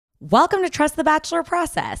Welcome to Trust the Bachelor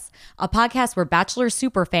Process, a podcast where Bachelor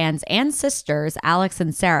superfans and sisters, Alex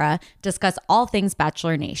and Sarah, discuss all things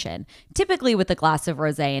Bachelor Nation, typically with a glass of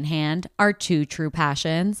rosé in hand, our two true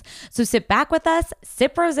passions. So sit back with us,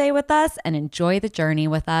 sip rosé with us, and enjoy the journey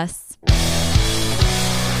with us.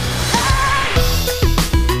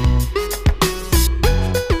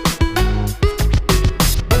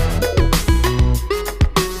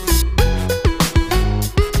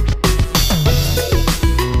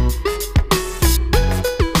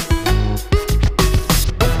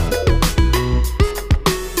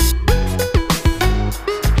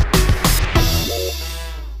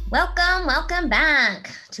 Welcome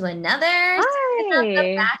back to another season of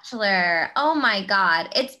The Bachelor. Oh my God.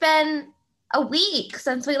 It's been a week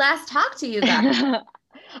since we last talked to you guys.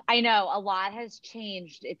 I know. A lot has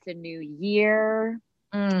changed. It's a new year.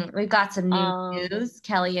 We've got some new news.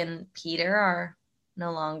 Kelly and Peter are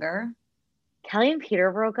no longer. Kelly and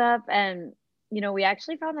Peter broke up, and, we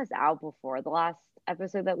actually found this out before the last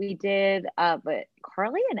episode that we did, but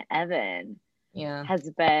Carly and Evan has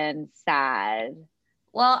been sad.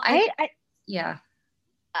 Well, I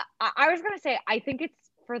was going to say, I think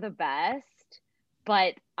it's for the best,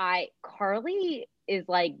 but Carly is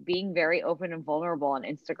like being very open and vulnerable on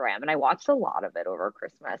Instagram. And I watched a lot of it over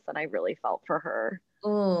Christmas and I really felt for her.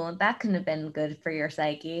 Oh, that couldn't have been good for your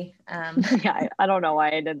psyche. Yeah, I don't know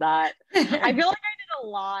why I did that. I feel like I did a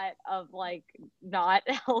lot of like not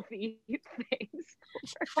healthy things.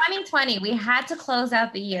 2020, we had to close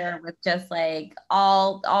out the year with just like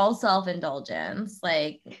all self-indulgence.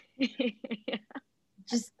 Like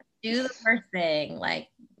just do the first thing, like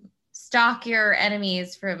stalk your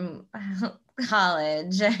enemies from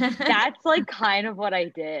college. That's like kind of what I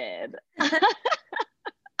did.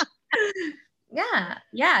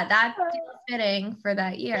 Yeah, that feels fitting for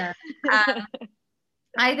that year.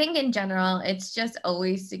 I think in general, it's just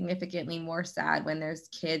always significantly more sad when there's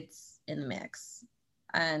kids in the mix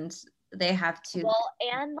and they have to. Well,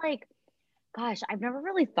 and like, gosh, I've never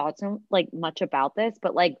really thought so like much about this,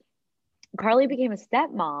 but like Carly became a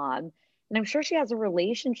stepmom and I'm sure she has a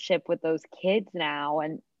relationship with those kids now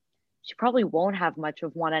and she probably won't have much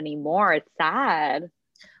of one anymore. It's sad.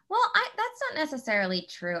 Well, that's not necessarily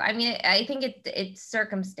true. I mean, I think it's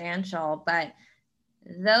circumstantial, but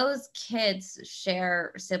those kids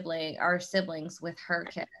share siblings with her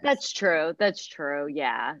kids. That's true.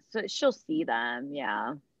 Yeah. So she'll see them.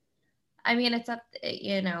 Yeah. I mean, it's up,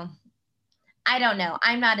 I don't know.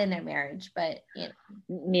 I'm not in their marriage, but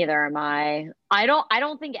neither am I. I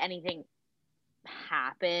don't think anything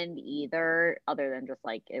happened either, other than just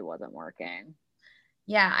like it wasn't working.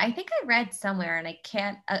 Yeah, I think I read somewhere, and I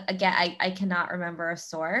can't again. I cannot remember a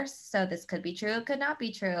source, so this could be true, it could not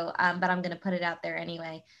be true. But I'm going to put it out there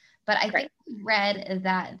anyway. But I think I read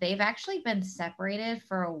that they've actually been separated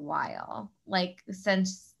for a while, like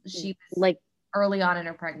since she was like early on in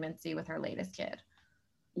her pregnancy with her latest kid.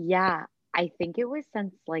 Yeah, I think it was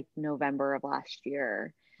since like November of last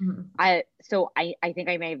year. Mm-hmm. I think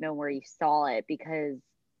I may have known where you saw it because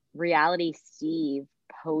Reality Steve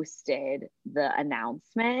posted the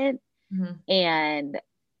announcement and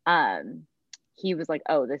he was like,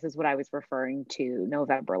 oh, this is what I was referring to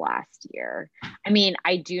November last year. I mean,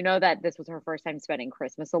 I do know that this was her first time spending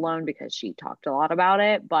Christmas alone because she talked a lot about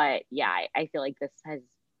it, but yeah, I feel like this has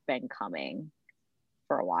been coming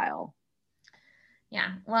for a while. Yeah,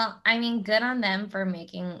 well, I mean, good on them for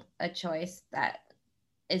making a choice that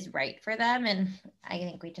is right for them, and I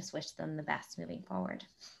think we just wish them the best moving forward.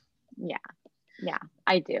 Yeah,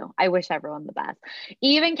 I do. I wish everyone the best.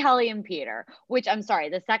 Even Kelly and Peter, which I'm sorry,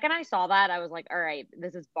 the second I saw that, I was like, all right,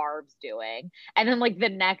 this is Barb's doing. And then like the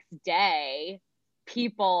next day,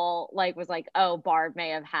 people like was like, oh, Barb may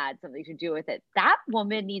have had something to do with it. That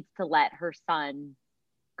woman needs to let her son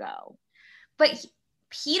go. But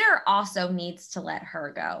Peter also needs to let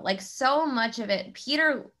her go. Like so much of it,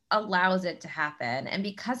 Peter allows it to happen. And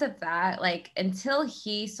because of that, like until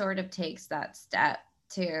he sort of takes that step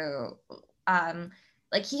to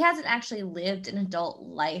like he hasn't actually lived an adult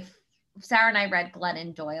life. Sarah and I read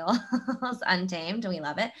Glennon Doyle's Untamed and we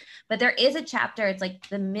love it, but there is a chapter, it's like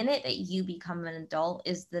the minute that you become an adult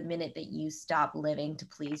is the minute that you stop living to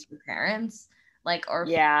please your parents, like, or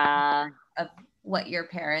of what your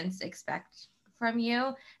parents expect from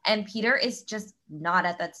you. And Peter is just not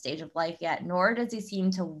at that stage of life yet, nor does he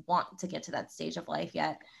seem to want to get to that stage of life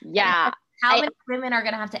yet. Yeah. How many women are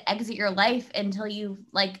going to have to exit your life until you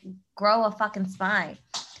like grow a fucking spine?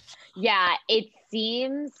 Yeah, it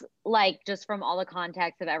seems like just from all the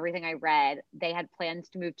context of everything I read, they had plans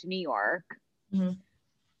to move to New York. Mm-hmm.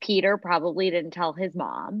 Peter probably didn't tell his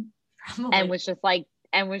mom and was just like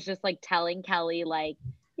telling Kelly like,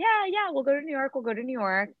 yeah, we'll go to New York. We'll go to New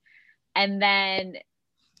York. And then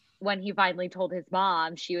when he finally told his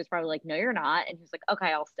mom, she was probably like, no, you're not. And he was like,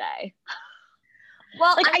 okay, I'll stay.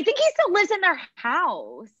 Well, like, I think he still lives in their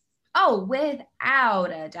house. Oh,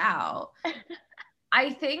 without a doubt.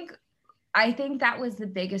 I think that was the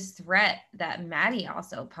biggest threat that Maddie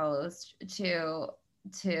also posed to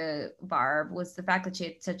Barb, was the fact that she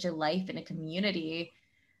had such a life in a community.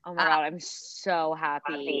 Oh my God, I'm so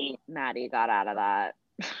happy Maddie got out of that.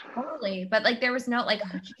 Totally. But like, there was no, like,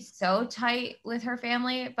 she's so tight with her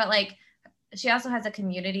family, but like, she also has a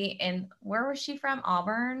community in, where was she from?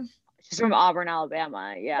 Auburn? She's from Auburn,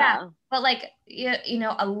 Alabama. Yeah. But like, you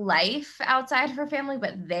know, a life outside her family,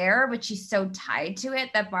 but she's so tied to it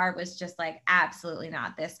that Barb was just like, absolutely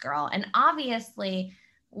not this girl. And obviously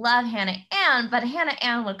love Hannah Ann, but Hannah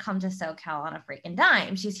Ann would come to SoCal on a freaking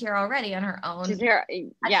dime. She's here already on her own. She's here.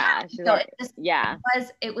 Yeah. She's so like,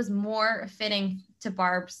 it was more fitting to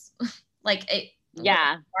Barb's, like,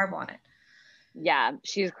 Barb on it. Yeah.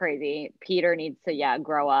 She's crazy. Peter needs to,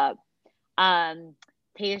 grow up.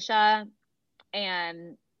 Tayshia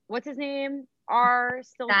and what's his name are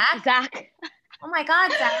still Zach. Oh my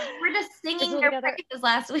God, Zach. We're just singing their praises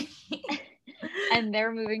last week. And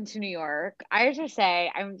they're moving to New York. I just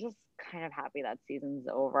say, I'm just kind of happy that season's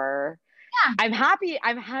over. Yeah. I'm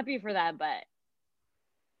happy for them, but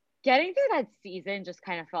getting through that season just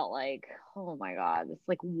kind of felt like, oh my God, it's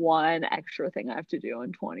like one extra thing I have to do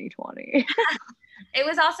in 2020. It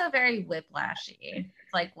was also very whiplashy.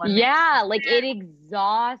 It's like it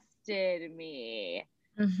exhausted me.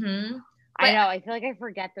 Mm-hmm. I know. I feel like I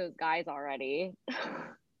forget those guys already.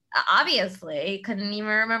 Obviously, couldn't even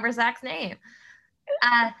remember Zach's name.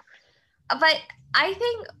 But I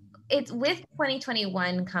think it's with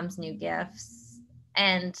 2021 comes new gifts,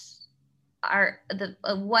 and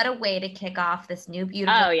what a way to kick off this new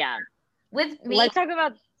beautiful. Oh yeah. With me, let's talk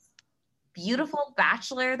about beautiful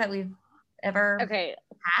bachelor that we've ever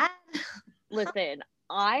had. Listen,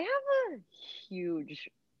 I have a huge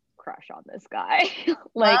crush on this guy.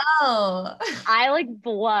 Like, I like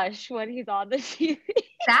blush when he's on the TV.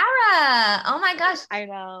 Sarah, oh my gosh, I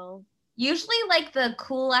know. Usually, like, the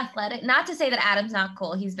cool athletic, not to say that Adam's not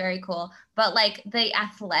cool, he's very cool, but like the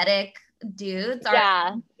athletic dudes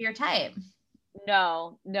are your type.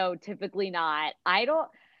 No, typically not. I don't,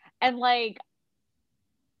 and like,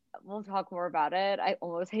 we'll talk more about it. I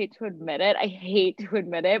almost hate to admit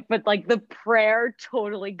it. But like, the prayer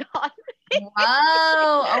totally got me. Whoa,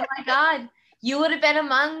 oh my God. You would have been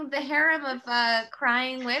among the harem of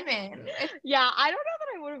crying women. Yeah, I don't know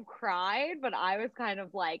that I would have cried, but I was kind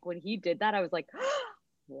of like, when he did that, I was like,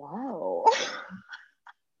 whoa.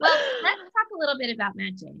 Well, let's talk a little bit about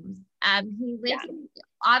Matt James. He lives,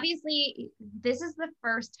 obviously, this is the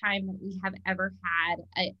first time that we have ever had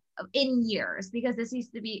in years, because this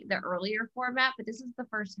used to be the earlier format, but this is the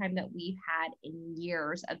first time that we've had in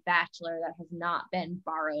years a Bachelor that has not been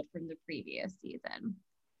borrowed from the previous season.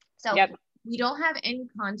 So we don't have any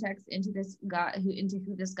context into this guy,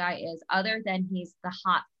 who this guy is, other than he's the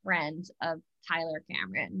hot friend of Tyler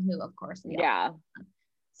Cameron, who of course we all love.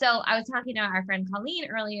 So I was talking to our friend Colleen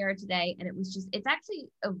earlier today, and it's actually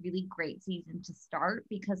a really great season to start,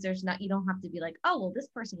 because you don't have to be like, oh, well, this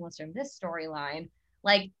person was from this storyline.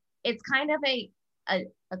 Like, it's kind of a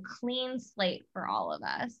clean slate for all of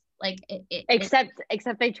us. Like, except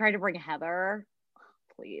they try to bring Heather.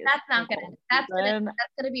 Please. That's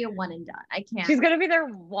gonna be a one and done. I can't. She's gonna be there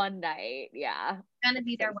one night. Yeah. Gonna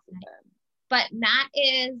be there one night. But Matt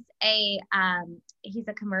is he's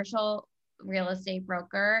a commercial real estate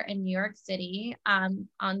broker in New York City. On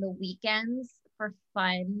the weekends for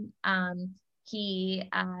fun, he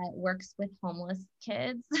works with homeless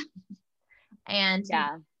kids and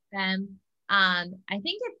them. I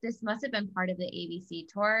think this must have been part of the ABC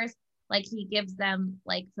tours. Like, he gives them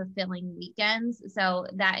like fulfilling weekends. So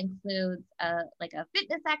that includes like a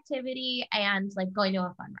fitness activity and like going to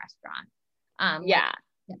a fun restaurant. Like,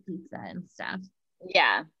 get pizza and stuff.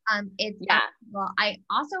 Yeah. Well, I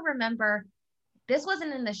also remember, this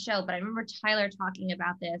wasn't in the show, but I remember Tyler talking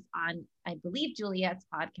about this on, I believe, Juliet's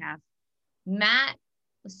podcast. Matt,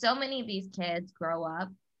 so many of these kids grow up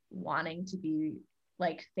wanting to be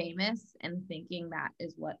like famous and thinking that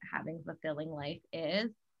is what having fulfilling life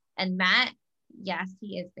is. And Matt, yes,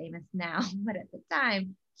 he is famous now, but at the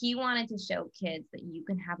time, he wanted to show kids that you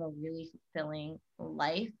can have a really fulfilling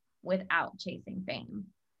life without chasing fame.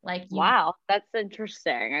 Like, wow, that's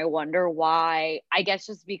interesting. I wonder why. I guess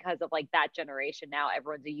just because of like that generation now,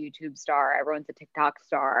 everyone's a YouTube star, everyone's a TikTok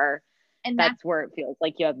star, and that's where it feels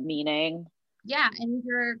like you have meaning. Yeah, and if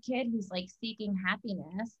you're a kid who's like seeking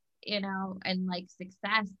happiness, and like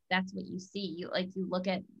success, that's what you see.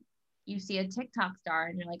 You see a TikTok star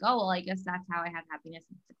and you're like, oh, well, I guess that's how I have happiness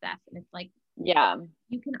and success. And it's like, yeah,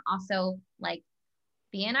 you can also like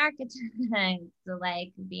be an architect, so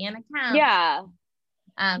like be an accountant. Yeah.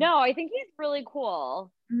 No, I think he's really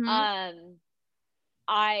cool. Mm-hmm.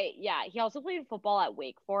 He also played football at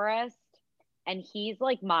Wake Forest, and he's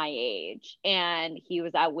like my age, and he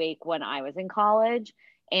was at Wake when I was in college.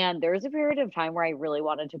 And there was a period of time where I really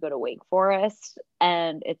wanted to go to Wake Forest,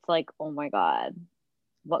 and it's like, oh my God,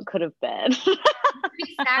 what could have been?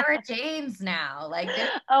 Be Sarah James now. Like,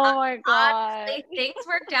 oh my God. Things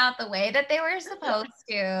worked out the way that they were supposed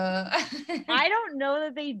to. I don't know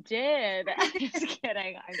that they did. I'm just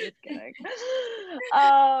kidding.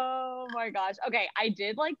 Oh my gosh. Okay. I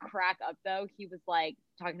did like crack up though. He was like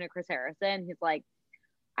talking to Chris Harrison. He's like,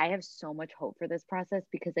 I have so much hope for this process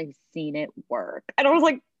because I've seen it work. And I was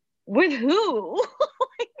like, with who?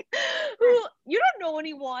 Who? You don't know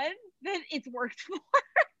anyone that it's worked for.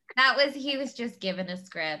 He was just given a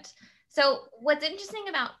script. So what's interesting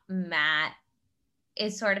about Matt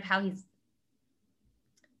is sort of how he's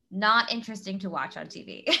not interesting to watch on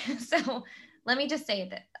TV. So let me just say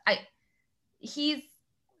that he's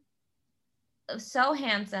so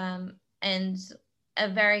handsome and a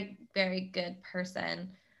very, very good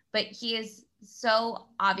person, but he is so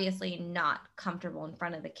obviously not comfortable in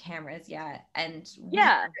front of the cameras yet. And we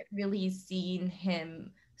haven't really seen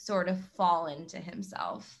him sort of fall into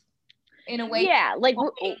himself in a way like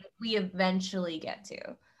we eventually get to.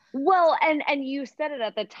 Well, and you said it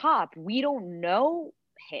at the top, we don't know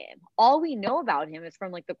him. All we know about him is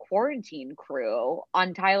from like the quarantine crew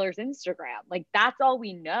on Tyler's Instagram. Like that's all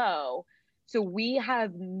we know. So we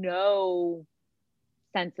have no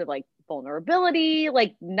sense of like vulnerability,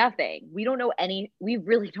 like nothing. We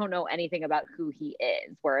really don't know anything about who he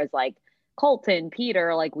is. Whereas like Colton,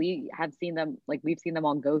 Peter, like we've seen them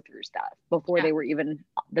all go through stuff before they were even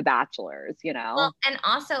the Bachelors, Well, and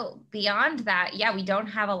also beyond that, we don't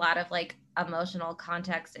have a lot of like emotional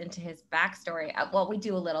context into his backstory. Well, we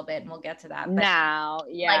do a little bit, and we'll get to that. But now,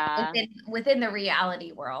 like within the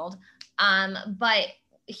reality world, but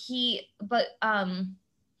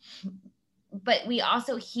we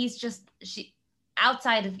also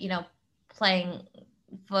outside of playing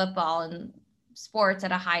football and sports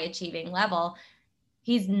at a high achieving level,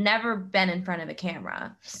 he's never been in front of a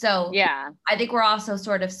camera. So I think we're also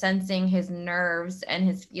sort of sensing his nerves and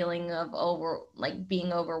his feeling of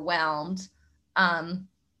being overwhelmed,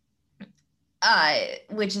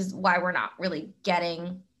 which is why we're not really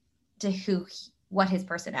getting to what his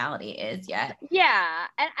personality is yet. Yeah,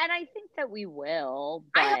 and I think that we will,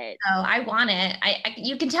 but I want it.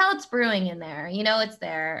 You can tell it's brewing in there. It's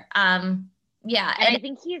there. Yeah, and I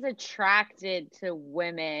think he's attracted to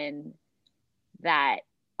women that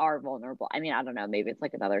are vulnerable. I mean, I don't know. Maybe it's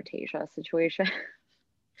like another Tayshia situation.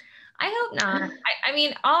 I hope not. I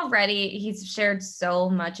mean, already he's shared so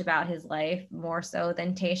much about his life, more so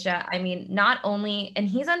than Tayshia. I mean, and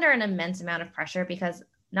he's under an immense amount of pressure because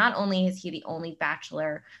not only is he the only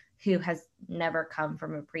Bachelor who has never come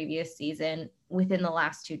from a previous season within the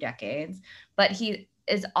last 2 decades, but he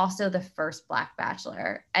is also the first Black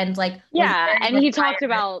Bachelor. And like, and he talked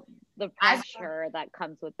about the pressure that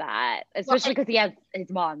comes with that, especially because he has his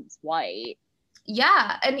mom's white.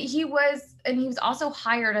 Yeah, and he was also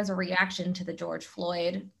hired as a reaction to the George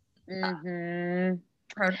Floyd protest.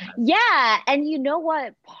 Yeah, and you know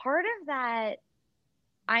what? Part of that,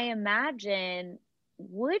 I imagine,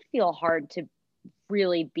 would feel hard to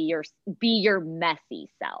really be your messy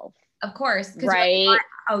self. Of course, right? Like,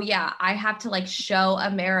 oh yeah, I have to like show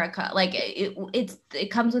America. Like it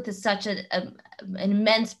comes with such an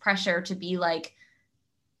immense pressure to be like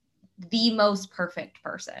the most perfect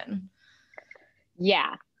person.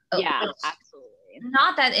 Yeah, absolutely.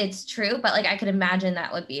 Not that it's true, but like I could imagine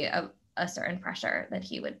that would be a certain pressure that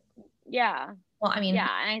he would. Yeah. Well, I mean. Yeah,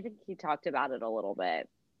 and I think he talked about it a little bit.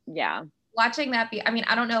 Yeah. Watching that I mean,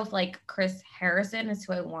 I don't know if like Chris Harrison is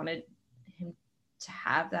who I wanted him to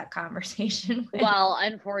have that conversation with. Well,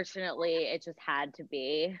 unfortunately, it just had to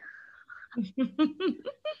be. Who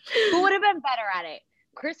would have been better at it?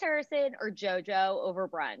 Chris Harrison or JoJo over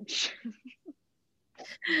brunch?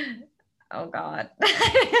 Oh God.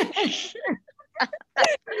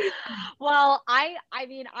 Well, I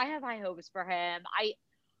mean, I have high hopes for him.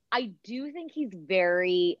 I do think he's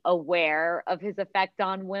very aware of his effect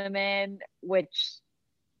on women, which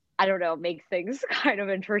I don't know, makes things kind of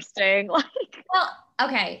interesting. Like, well,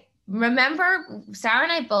 okay. Remember, Sarah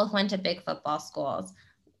and I both went to big football schools.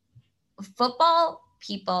 Football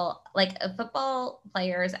people, like football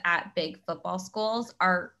players at big football schools,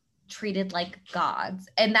 are treated like gods.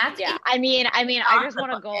 And that's I mean, I just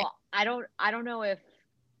want to go. I don't know if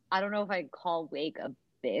I'd call Wake a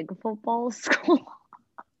big football school.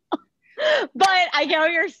 But I get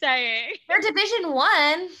what you're saying. They're Division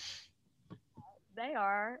I. They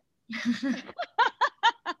are.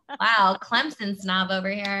 Wow, Clemson snob over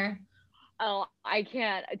here. Oh, I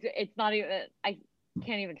can't. It's not even. I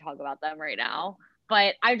can't even talk about them right now.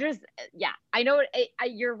 But I just, I know.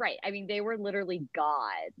 You're right. I mean, they were literally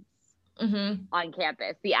gods on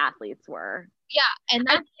campus. The athletes were. Yeah, and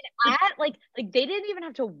that's like they didn't even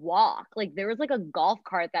have to walk. Like there was like a golf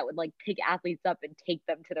cart that would like pick athletes up and take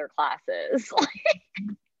them to their classes.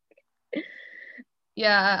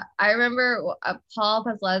 Yeah, I remember Paul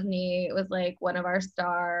Posluszny was like one of our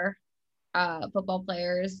star football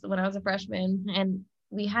players when I was a freshman, and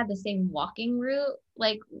we had the same walking route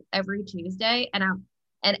like every Tuesday, and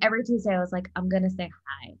every Tuesday I was like, I'm gonna say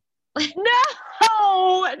hi.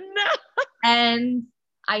 No. And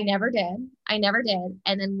I never did.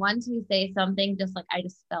 And then one Tuesday, something just like I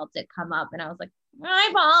just felt it come up, and I was like,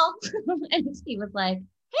 "Hi, Paul," and he was like,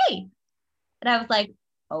 "Hey," and I was like,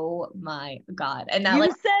 "Oh my God!" And now, you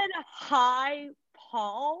like, said hi,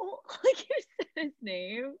 Paul. Like you said his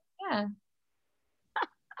name. Yeah.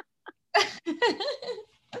 I mean,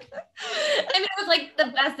 it was like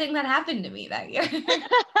the best thing that happened to me that year.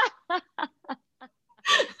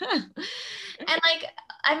 And like,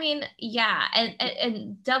 I mean, yeah,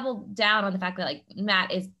 and double down on the fact that like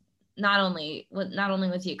Matt is not only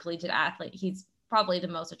was he a collegiate athlete, he's probably the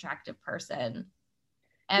most attractive person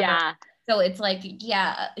ever. Yeah. So it's like,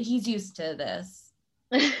 yeah, he's used to this.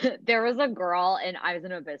 There was a girl, and I was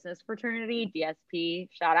in a business fraternity, DSP,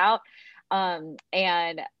 shout out.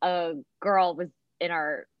 And a girl was in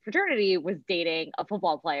our fraternity was dating a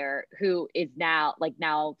football player who is now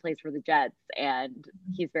plays for the Jets, and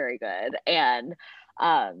he's very good. And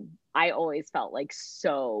I always felt like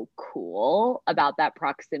so cool about that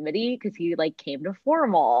proximity because he like came to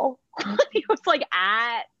formal. He was like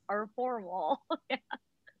at our formal.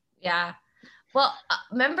 Yeah. Well,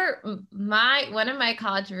 remember one of my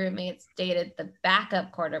college roommates dated the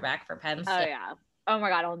backup quarterback for Penn State. Oh yeah. Oh my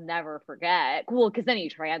God, I'll never forget. Cool, because then he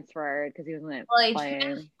transferred because he wasn't playing.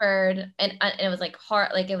 Transferred, and it was like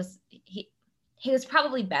hard. Like it was he was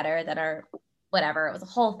probably better than our whatever. It was a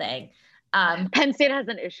whole thing. Penn State has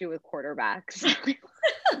an issue with quarterbacks,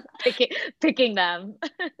 picking them.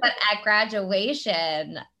 But at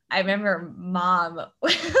graduation, I remember Mom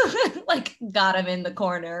like got him in the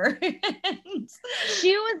corner.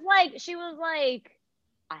 She was like,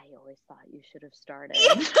 I always thought you should have started.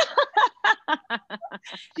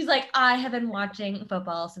 She's like, I have been watching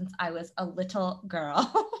football since I was a little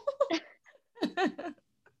girl.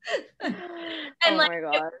 And my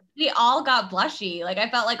God. we all got blushy. Like I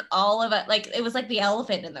felt like all of it, like it was like the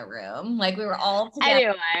elephant in the room. Like we were all together.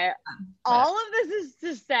 Anyway, all of this is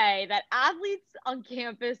to say that athletes on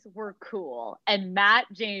campus were cool, and Matt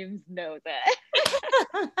James knows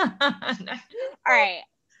it. All right.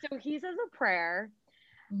 So he says a prayer,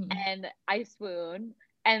 and I swoon,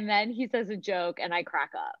 and then he says a joke, and I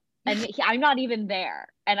crack up. And I'm not even there,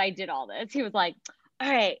 and I did all this. He was like, all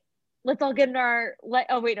right, let's all get in our,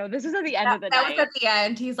 oh wait, no, this is at the end of the night. That was at the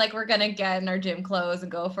end. He's like, we're going to get in our gym clothes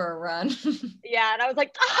and go for a run. Yeah. And I was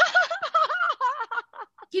like,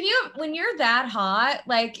 when you're that hot,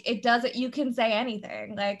 like you can say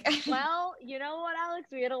anything. Like, well, you know what, Alex,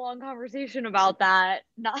 we had a long conversation about that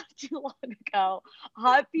not too long ago.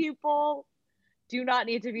 Hot people do not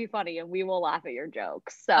need to be funny, and we will laugh at your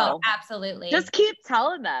jokes. So absolutely. Just keep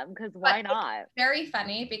telling them, because why not? Very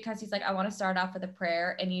funny because he's like, I want to start off with a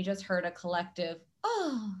prayer, and you just heard a collective,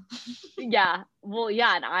 oh. Yeah. Well,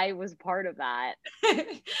 yeah, and I was part of that.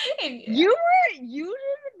 You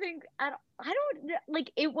didn't think I don't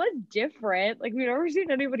like it was different. Like we've never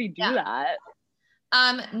seen anybody do that.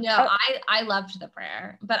 No, I loved the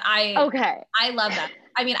prayer, but I love that.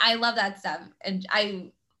 I mean, I love that stuff, and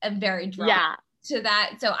I am very drawn to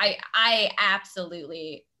that. So I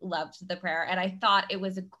absolutely loved the prayer, and I thought it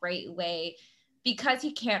was a great way because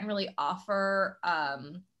he can't really offer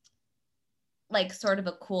like sort of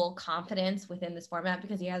a cool confidence within this format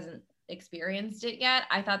because he hasn't experienced it yet.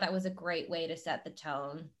 I thought that was a great way to set the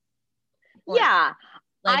tone. Yeah.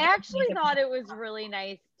 Like, I actually thought it was really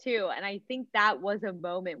nice too. And I think that was a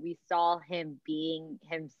moment we saw him being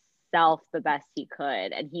himself the best he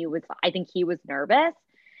could. And I think he was nervous,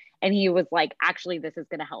 and he was like, actually, this is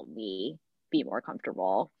going to help me be more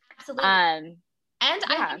comfortable. Absolutely. And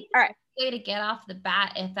I think all right. way to get off the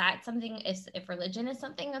bat, if that's something, if religion is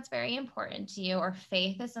something that's very important to you, or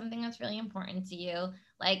faith is something that's really important to you,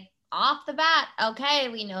 like off the bat, okay,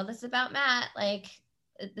 we know this about Matt, like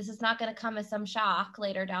this is not going to come as some shock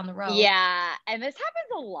later down the road. Yeah. And this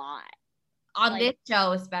happens a lot. On this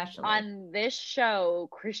show, especially. On this show,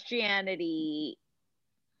 Christianity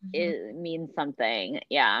means something.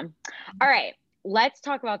 Yeah. All right. Let's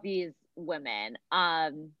talk about these women.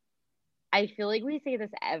 I feel like we say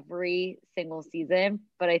this every single season,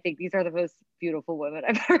 but I think these are the most beautiful women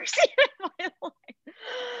I've ever seen in my life.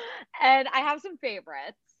 And I have some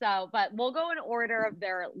favorites. So, but we'll go in order of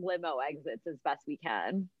their limo exits as best we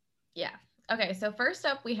can. Yeah. Okay. So first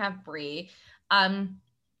up, we have Brie.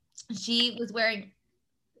 She was wearing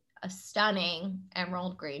a stunning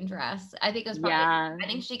emerald green dress. I think it was probably, I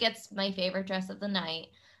think she gets my favorite dress of the night.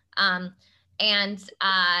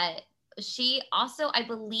 She also, I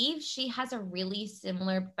believe she has a really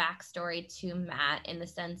similar backstory to Matt in the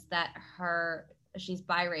sense that she's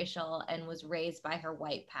biracial and was raised by her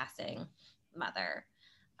white passing mother.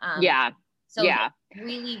 So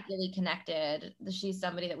really, really connected. She's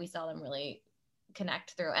somebody that we saw them really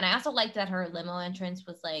connect through. And I also liked that her limo entrance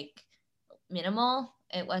was like minimal.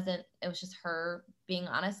 It was just her being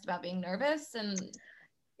honest about being nervous. And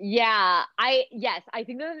I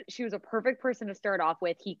think that she was a perfect person to start off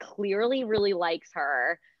with. He clearly really likes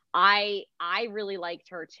her. I really liked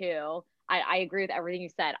her too. I agree with everything you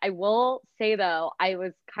said. I will say though, I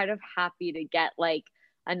was kind of happy to get like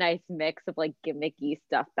a nice mix of like gimmicky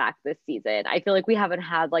stuff back this season. I feel like we haven't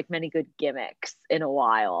had like many good gimmicks in a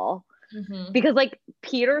while. Because like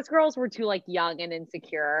Peter's girls were too like young and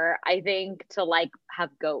insecure, I think, to like have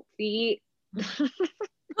goat feet. Goat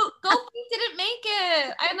feet didn't make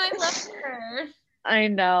it, and I loved her. I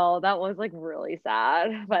know, that was like really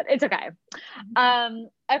sad, but it's okay.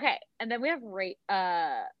 Okay, and then we have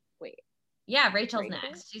Rachel's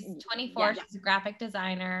next. She's 24. She's a graphic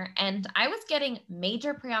designer, and I was getting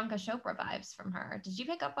major Priyanka Chopra vibes from her. Did you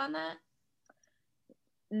pick up on that?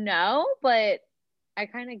 No, but I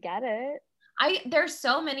kind of get it. There's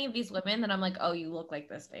so many of these women that I'm like, oh, you look like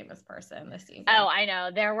this famous person this season. Oh, I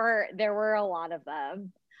know. There were a lot of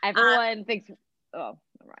them. Everyone thinks, oh,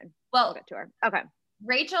 never mind. Well, we'll get to her. Okay.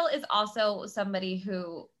 Rachel is also somebody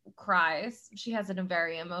who cries. She has a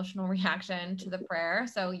very emotional reaction to the prayer.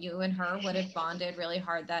 So you and her would have bonded really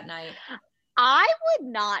hard that night. I would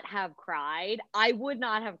not have cried. I wouldn't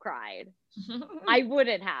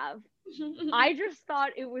have. I just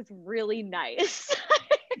thought it was really nice.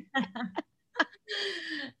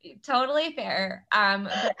 Totally fair.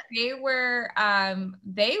 But they were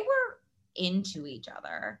into each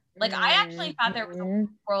other. Like I actually thought there was a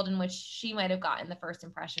world in which she might have gotten the first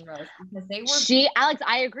impression rose because they were. Alex,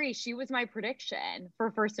 I agree. She was my prediction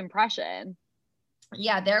for first impression.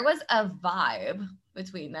 Yeah, there was a vibe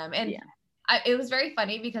between them, and it was very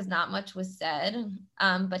funny because not much was said.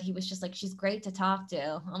 But he was just like, "She's great to talk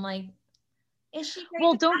to." I'm like, "Is she great?"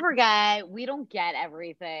 Well, don't forget, we don't get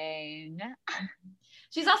everything.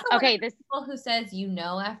 She's also one of the people who says, "You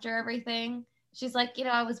know," after everything. She's like,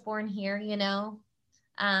 I was born here,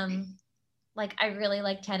 like I really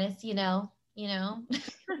like tennis, But she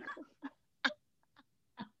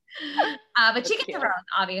gets a rose,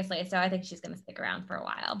 obviously. So I think she's going to stick around for a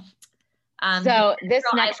while. So this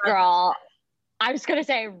next girl, I was going to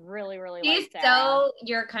say, I really, really like Sarah. So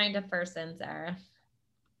your kind of person, Sarah.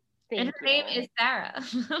 And her name is Sarah.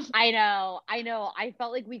 I know. I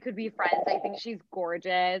felt like we could be friends. I think she's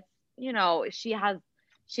gorgeous.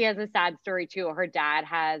 She has a sad story too. Her dad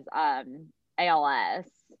has ALS.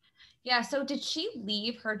 Yeah. So did she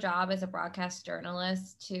leave her job as a broadcast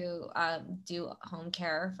journalist to do home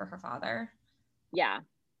care for her father? Yeah.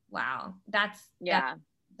 Wow. That's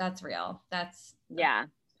real.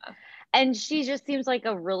 And she just seems like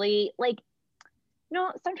a really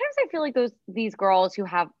sometimes I feel like these girls who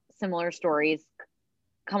have similar stories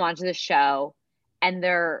come onto the show and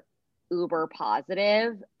they're uber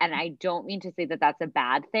positive, and I don't mean to say that that's a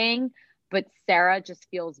bad thing, but Sarah just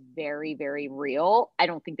feels very, very real. I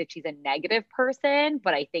don't think that she's a negative person,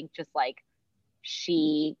 but I think just like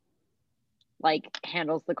she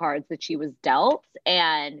handles the cards that she was dealt,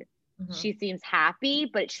 and she seems happy,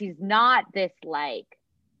 but she's not this like,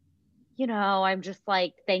 I'm just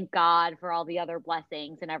like, thank God for all the other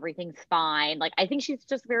blessings and everything's fine. Like, I think she's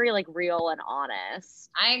just very like real and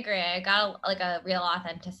honest. I agree. I got a real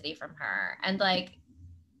authenticity from her. And like,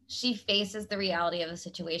 she faces the reality of the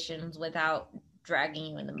situations without dragging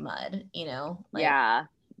you in the mud, Like, yeah.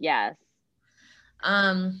 Yes.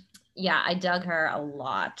 Yeah, I dug her a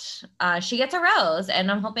lot. She gets a rose,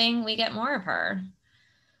 and I'm hoping we get more of her.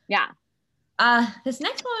 Yeah. This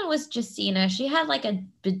next one was Justina. She had like a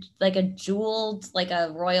jeweled, like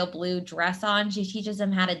a royal blue dress on. She teaches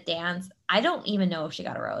them how to dance. I don't even know if she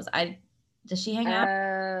got a rose. I Does she hang out?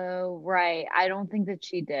 Oh, right. I don't think that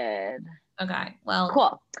she did. Okay. Well,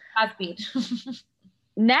 Cool. Godspeed.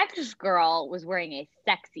 Next girl was wearing a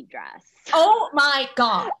sexy dress. Oh my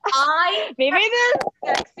God. Maybe the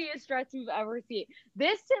sexiest dress you've ever seen.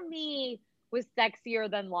 This to me was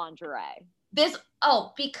sexier than lingerie.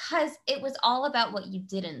 Because it was all about what you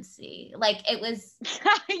didn't see. Like it was.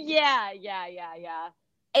 Yeah.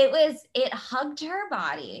 It hugged her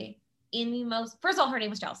body in the most, first of all, her name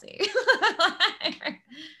was Chelsea.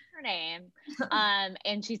 Her name.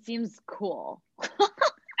 And she seems cool.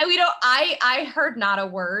 I heard not a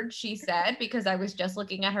word she said because I was just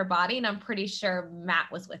looking at her body, and I'm pretty sure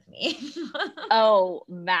Matt was with me. Oh,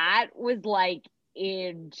 Matt was like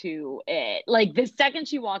into it. Like the second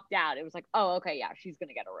she walked out, it was like, oh, okay, yeah, she's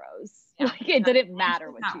gonna get a rose. Yeah. Like it didn't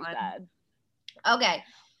matter what she said. Okay.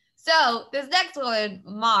 So this next one,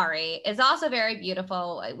 Mari, is also very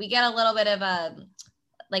beautiful. We get a little bit of a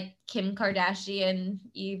like Kim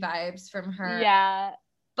Kardashian-y vibes from her. Yeah.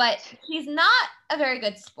 But she's not a very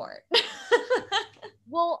good sport.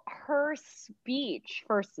 Well, her speech,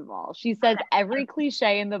 first of all, she says every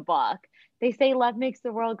cliche in the book. They say love makes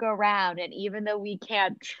the world go round. And even though we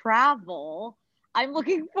can't travel, I'm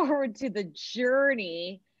looking forward to the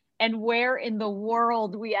journey and where in the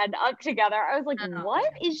world we end up together. I was like,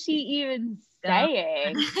 what is she even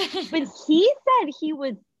saying? But he said he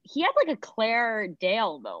had like a Claire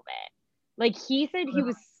Dale moment. Like he said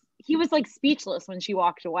he was like speechless when she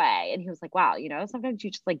walked away. And he was like, wow, sometimes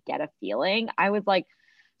you just like get a feeling. I was like,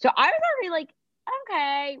 so I was already like,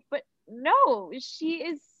 okay, but no, she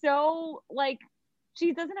is so like,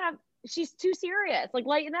 she's too serious. Like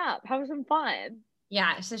lighten up, have some fun.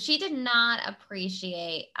 Yeah, so she did not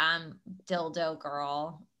appreciate Dildo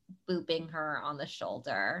Girl booping her on the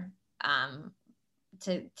shoulder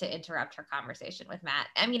to interrupt her conversation with Matt.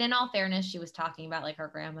 I mean, in all fairness, she was talking about like her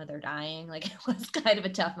grandmother dying. Like it was kind of a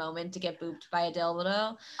tough moment to get booped by a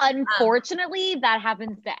dildo. Unfortunately, that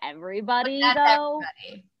happens to everybody though.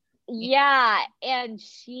 Everybody. Yeah, and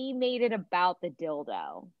she made it about the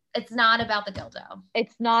dildo. It's not about the dildo.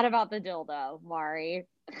 It's not about the dildo, Mari.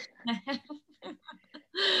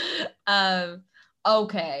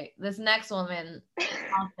 Okay, this next woman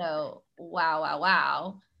also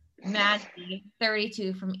wow. Maddie,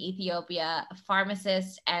 32, from Ethiopia, a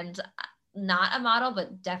pharmacist and not a model,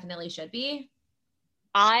 but definitely should be.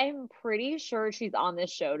 I'm pretty sure she's on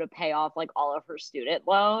this show to pay off like all of her student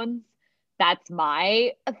loans. That's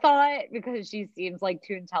my thought because she seems like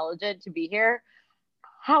too intelligent to be here.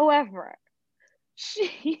 However,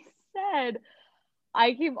 she said,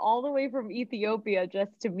 I came all the way from Ethiopia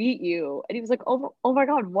just to meet you. And he was like, oh my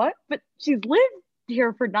God, what? But she's lived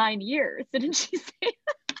here for 9 years. Didn't she say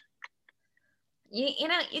that?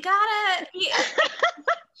 You gotta,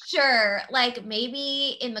 sure, like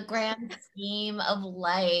maybe in the grand scheme of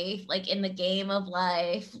life, like in the game of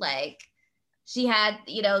life, like she had,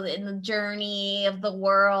 in the journey of the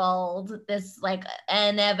world, this like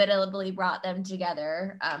inevitably brought them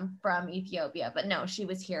together from Ethiopia. But no, she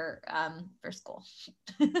was here for school.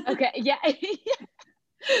 Okay, yeah.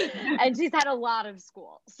 And she's had a lot of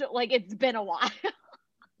school. So like it's been a while.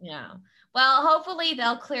 Yeah. Well, hopefully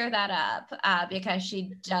they'll clear that up because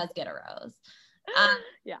she does get a rose.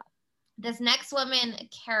 Yeah. This next woman,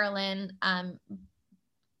 Carolyn, I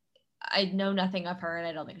know nothing of her and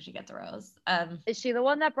I don't think she gets a rose. Is she the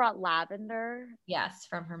one that brought lavender? Yes,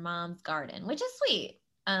 from her mom's garden, which is sweet.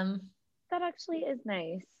 That actually is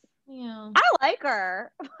nice. Yeah. I like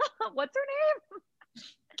her. What's her name?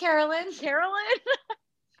 Carolyn.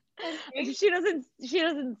 She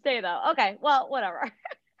doesn't say though. Okay, well, whatever.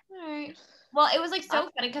 All right. Well, it was like so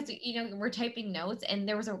funny because we're typing notes and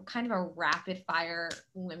there was a kind of a rapid fire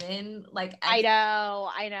women like. I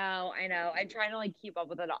know. I'm trying to like keep up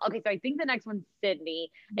with it all. Okay, so I think the next one's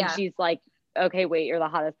Sydney, and she's like, "Okay, wait, you're the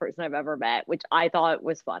hottest person I've ever met," which I thought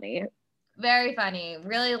was funny. Very funny.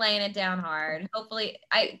 Really laying it down hard. Hopefully,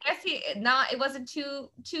 I guess it wasn't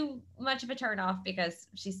too much of a turn off because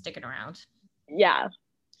she's sticking around. Yeah.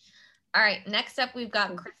 All right, next up we've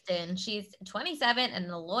got Kristen. She's 27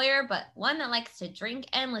 and a lawyer, but one that likes to drink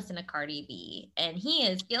and listen to Cardi B. And he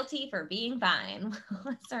is guilty for being fine.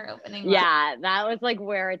 Let's start opening. Yeah, that was like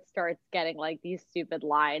where it starts getting like these stupid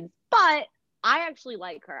lines. But I actually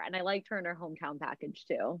like her, and I liked her in her hometown package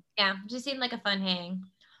too. Yeah, just seemed like a fun hang.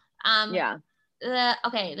 Yeah.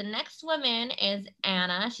 The next woman is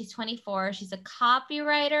Anna. She's 24. She's a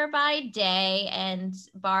copywriter by day and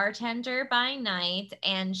bartender by night.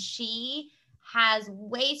 And she has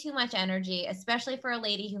way too much energy, especially for a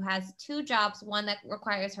lady who has 2 jobs, one that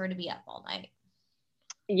requires her to be up all night.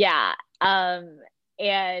 Yeah.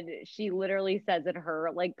 And she literally says in her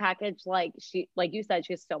like package, like like you said,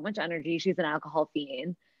 she has so much energy. She's an alcohol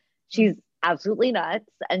fiend. She's absolutely nuts.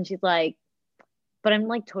 And she's like, but I'm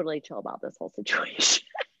like totally chill about this whole situation.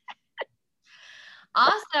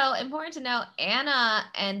 Also, important to note, Anna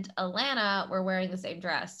and Alana were wearing the same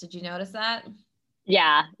dress. Did you notice that?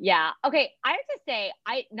 Yeah. Okay, I have to say,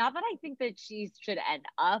 not that I think that she should end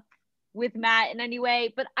up with Matt in any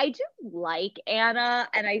way, but I do like Anna,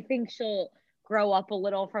 and I think she'll grow up a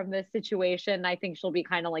little from this situation. I think she'll be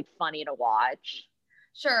kind of like funny to watch.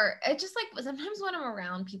 Sure. It's just like sometimes when I'm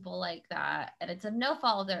around people like that, and it's of no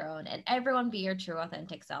fault of their own, and everyone be your true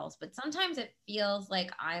authentic selves, but sometimes it feels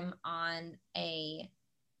like I'm on a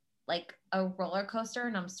roller coaster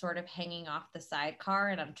and I'm sort of hanging off the sidecar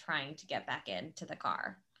and I'm trying to get back into the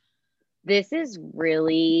car. This is what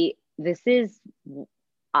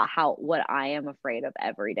I am afraid of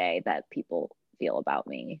every day that people feel about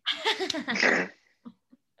me.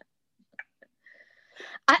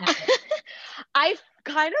 I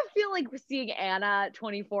kind of feel like seeing Anna at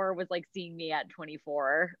 24 was like seeing me at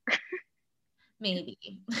 24. Maybe.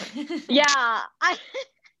 Yeah.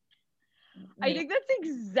 I think that's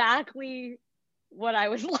exactly what I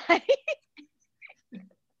was like.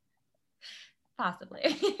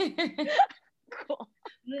 Possibly. Cool.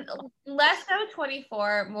 Less so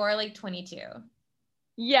 24, more like 22.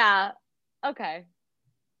 Yeah. Okay.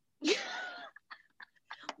 You're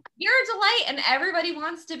a delight and everybody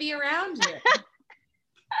wants to be around you.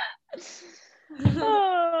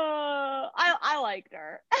 I liked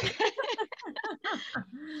her.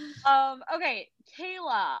 Okay,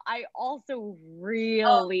 Kayla. I also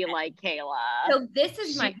really like Kayla. So this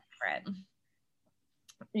is my favorite.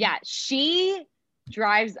 Yeah, she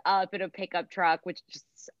drives up in a pickup truck, which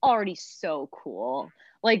is already so cool.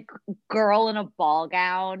 Like, girl in a ball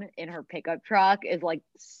gown in her pickup truck is like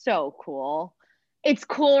so cool. It's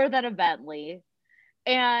cooler than a Bentley.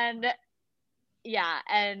 And yeah,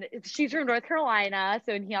 and she's from North Carolina,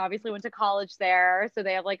 so and he obviously went to college there, so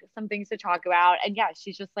they have like some things to talk about. And yeah,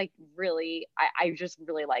 she's just like really, I just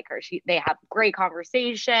really like her. They have great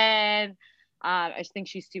conversation. I just think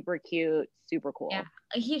she's super cute, super cool.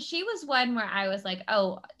 Yeah, she was one where I was like,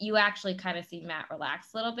 oh, you actually kind of see Matt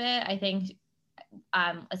relax a little bit. I think,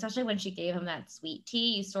 especially when she gave him that sweet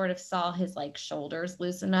tea, you sort of saw his like shoulders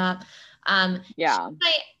loosen up. Yeah,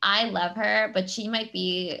 I love her, but she might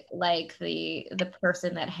be like the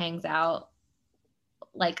person that hangs out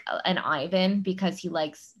like an Ivan because he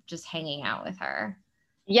likes just hanging out with her.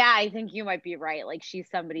 Yeah, I think you might be right. Like, she's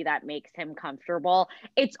somebody that makes him comfortable.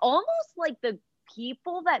 It's almost like the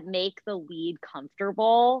people that make the lead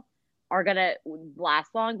comfortable are gonna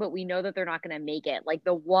last long, but we know that they're not gonna make it. Like,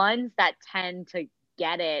 the ones that tend to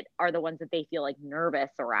get it are the ones that they feel like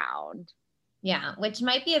nervous around. Yeah, which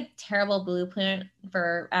might be a terrible blueprint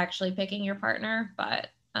for actually picking your partner, but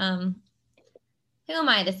who am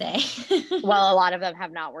I to say? Well, a lot of them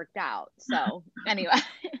have not worked out. So anyway,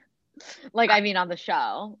 like, I mean, on the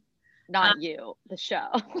show, not you, the show.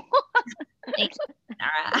 Thanks,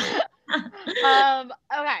 Sarah.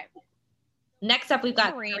 Okay. Next up, we've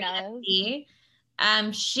got Serena C.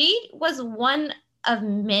 She was one of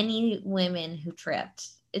many women who tripped.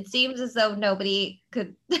 It seems as though nobody's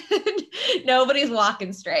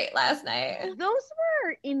walking straight last night. Those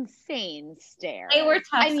were insane stares. They were tough.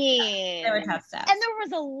 I mean, they were tough steps. And there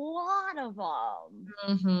was a lot of them.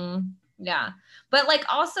 Mm-hmm. Yeah. But like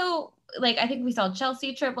also, like I think we saw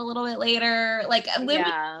Chelsea trip a little bit later. Like women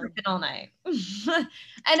tripping all night. And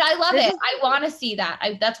I love it. I want to see that.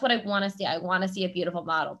 That's what I want to see. I want to see a beautiful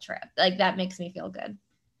model trip. Like that makes me feel good.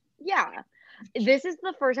 Yeah. This is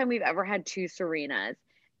the first time we've ever had two Serenas.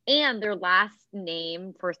 And their last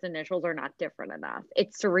name, first initials are not different enough.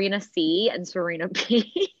 It's Serena C and Serena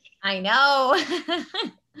P. I know.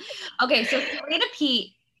 Okay, so Serena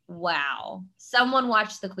P. Wow. Someone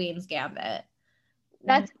watched the Queen's Gambit.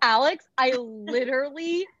 That's Alex. I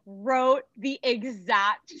literally wrote the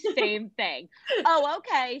exact same thing. Oh,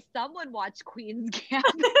 okay. Someone watched Queen's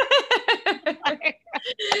Gambit.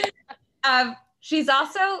 She's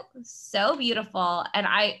also so beautiful,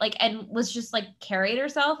 and was just like carried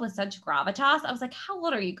herself with such gravitas. I was like, how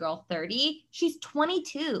old are you, girl? 30? She's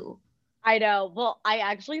 22. I know. Well, I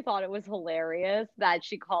actually thought it was hilarious that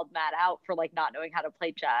she called Matt out for like not knowing how to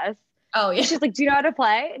play chess. Oh yeah. She's like, do you know how to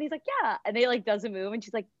play? And he's like, yeah. And they like doesn't move, and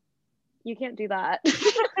she's like, you can't do that.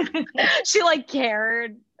 She like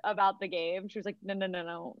cared about the game. She was like,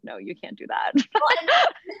 no, you can't do that.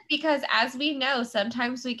 Because as we know,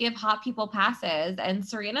 sometimes we give hot people passes, and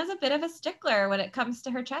Serena's a bit of a stickler when it comes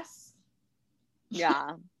to her chess.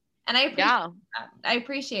 Yeah. And I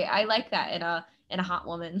appreciate that. I like that in a hot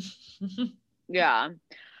woman. Yeah.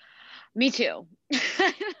 Me too.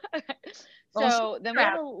 So then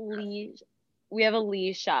we have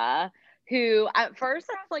Alicia, who at first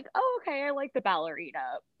I was like, oh, okay, I like the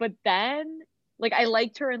ballerina. But then like I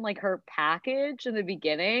liked her in like her package in the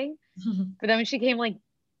beginning. But then when she came like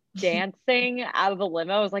dancing out of the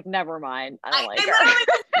limo, I was like, never mind. I don't like her. I literally had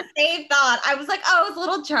the same thought. I was like, oh, I was a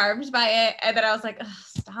little charmed by it. And then I was like,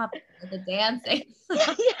 stop the dancing.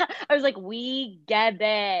 Yeah. I was like, we get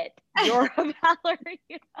it. You're a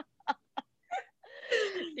ballerina.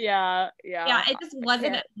 Yeah. It just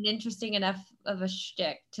wasn't an interesting enough of a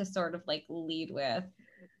shtick to sort of like lead with.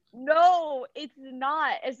 No, it's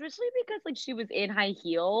not, especially because like she was in high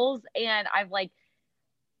heels, and I'm like,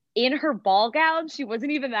 in her ball gown, she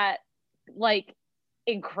wasn't even that like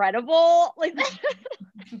incredible. Like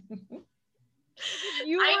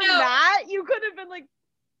you were that, you could have been like,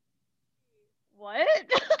 what?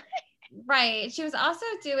 Right. She was also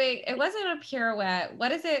doing, it wasn't a pirouette.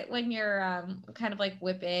 What is it when you're kind of like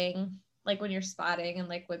whipping, like when you're spotting and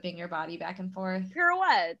like whipping your body back and forth?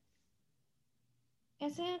 Pirouette.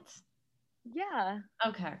 Is it? Yeah.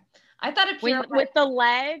 Okay. I thought a pirouette with the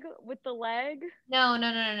leg.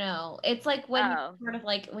 No. It's like when you're sort of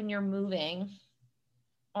like when you're moving.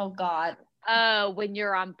 Oh God. When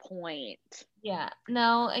you're on point. Yeah.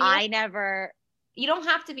 No. You don't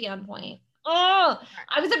have to be on point. Oh,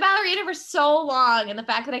 I was a ballerina for so long, and the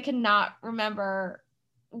fact that I cannot remember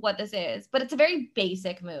what this is, but it's a very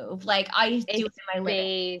basic move. Like I do it in my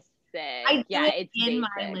living. I do it in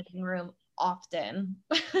my living room often.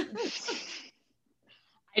 I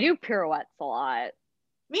do pirouettes a lot.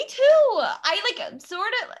 Me too. I like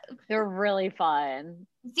sort of. They're really fun.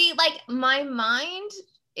 See, like my mind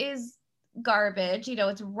is garbage.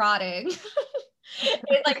 It's rotting.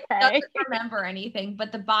 It like doesn't remember anything,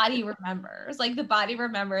 but the body remembers. Like the body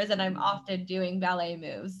remembers, and I'm often doing ballet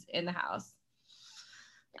moves in the house.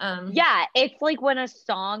 Yeah, it's like when a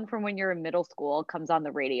song from when you're in middle school comes on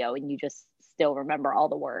the radio and you just still remember all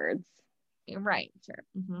the words. Right, sure.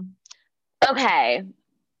 Mm-hmm. Okay.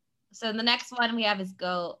 So the next one we have is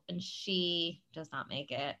Go, and she does not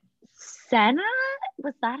make it. Senna?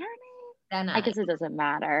 Was that her name? Senna. I guess it doesn't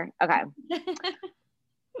matter. Okay.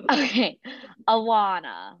 Okay.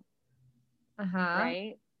 Alana.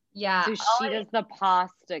 Right? Yeah. So she does the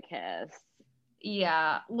pasta kiss.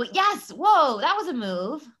 Yeah. Well, yes. Whoa, that was a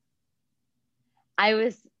move. I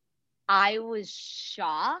was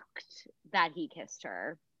shocked that he kissed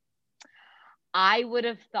her. I would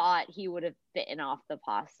have thought he would have bitten off the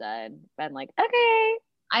pasta and been like, okay.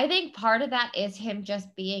 I think part of that is him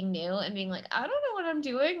just being new and being like, I don't know what I'm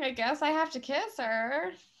doing. I guess I have to kiss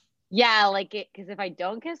her. Yeah, like it, because if I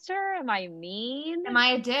don't kiss her, am I mean? Am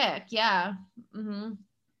I a dick? Yeah. Mm-hmm.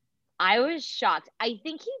 I was shocked. I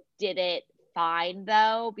think he did it fine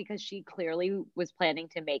though, because she clearly was planning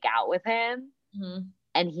to make out with him. Mm-hmm.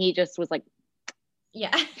 And he just was like,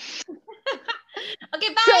 yeah.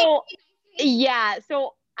 Okay, bye. So yeah,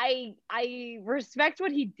 so I respect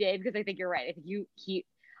what he did, because I think you're right. I think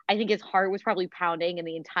I think his heart was probably pounding, and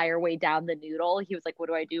the entire way down the noodle, he was like, what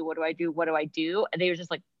do I do? What do I do? What do I do? And he was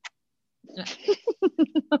just like, I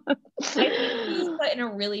think he was put in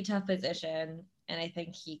a really tough position, and I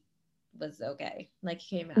think he was okay. Like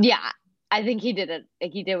he came out. Yeah, I think he did it.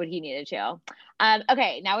 Like, he did what he needed to.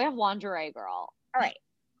 Okay, now we have Lingerie Girl. All right,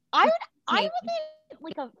 I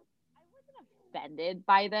wasn't offended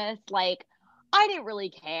by this. Like, I didn't really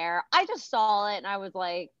care. I just saw it and I was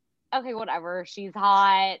like, okay, whatever. She's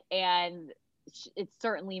hot and it's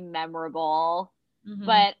certainly memorable. Mm-hmm.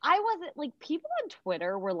 But I wasn't like, people on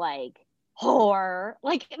Twitter were like, whore.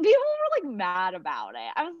 Like, people were like mad about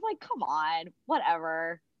it. I was like, come on,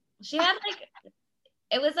 whatever. She had like,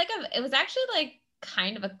 it was actually like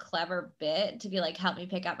kind of a clever bit to be like, help me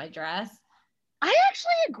pick out my dress. I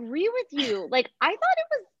actually agree with you. Like, I thought it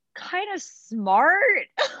was kind of smart.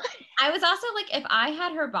 I was also like, if I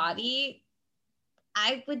had her body,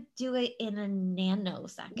 I would do it in a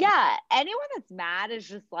nanosecond. Yeah, anyone that's mad is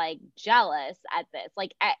just like jealous at this.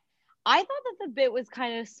 Like, I thought that the bit was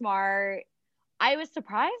kind of smart. I was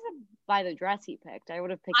surprised by the dress he picked. I would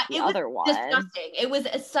have picked the other one. Disgusting. It was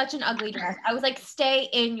such an ugly dress. I was like, stay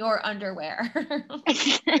in your underwear.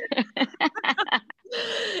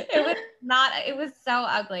 It was so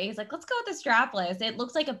ugly. He's like, let's go with the strapless. It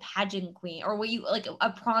looks like a pageant queen, or like a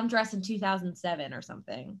prom dress in 2007 or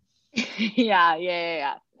something.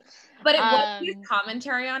 Yeah. But his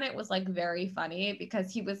commentary on it was like very funny,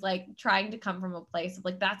 because he was like trying to come from a place of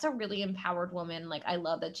like, that's a really empowered woman. Like, I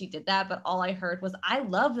love that she did that. But all I heard was, I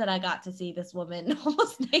love that I got to see this woman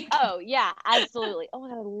almost naked. Oh yeah, absolutely. Oh,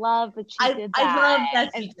 I love that she did that. I love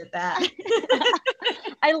that she did that.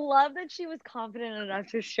 I love that she was confident enough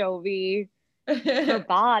to show me her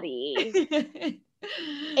body.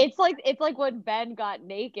 It's like when Ben got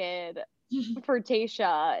naked for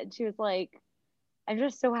Tayshia, and she was like, I'm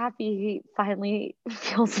just so happy he finally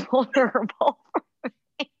feels vulnerable.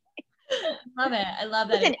 Love it. I love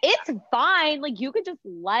that. Listen, it's fine. Like, you could just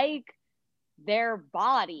like their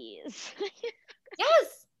bodies.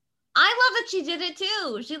 Yes. I love that she did it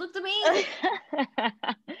too. She looked amazing.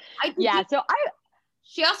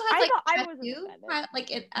 She also has tattoo,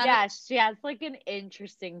 like it. Yeah, she has like an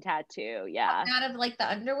interesting tattoo. Yeah, out of like the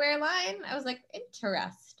underwear line. I was like,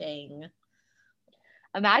 interesting.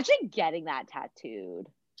 Imagine getting that tattooed.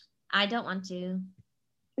 I don't want to.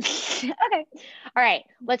 Okay. All right.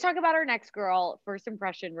 Let's talk about our next girl. First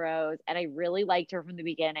impression, Rose. And I really liked her from the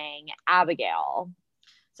beginning, Abigail.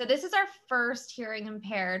 So this is our first hearing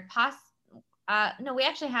impaired. No, we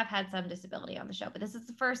actually have had some disability on the show, but this is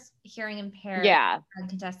the first hearing impaired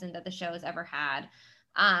contestant that the show has ever had.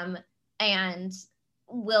 And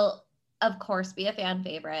will, of course, be a fan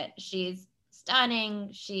favorite. She's stunning.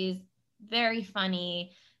 She's very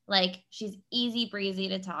funny. Like, she's easy breezy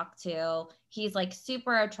to talk to. He's like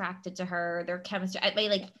super attracted to her. Their chemistry,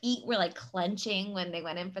 they were like clenching when they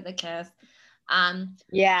went in for the kiss. I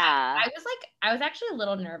was actually a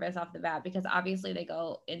little nervous off the bat because obviously they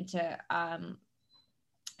go into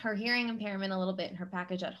her hearing impairment a little bit in her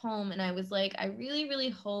package at home, and I was like, I really, really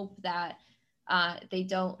hope that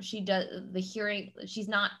she's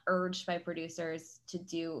not urged by producers to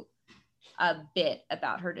do a bit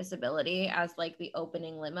about her disability as like the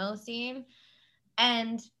opening limo scene.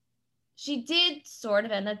 And she did sort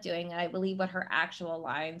of end up doing it. I believe what her actual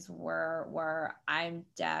lines were I'm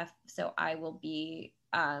deaf, so I will be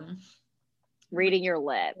reading your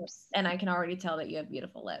lips. And I can already tell that you have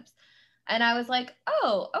beautiful lips. And I was like,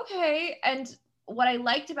 oh, okay. And what I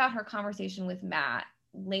liked about her conversation with Matt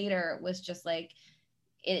later was just like,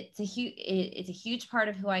 it's a huge part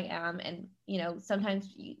of who I am. And,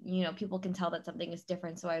 sometimes, people can tell that something is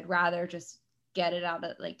different. So I'd rather just get it out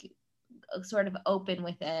of like sort of open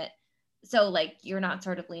with it. So like, you're not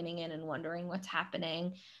sort of leaning in and wondering what's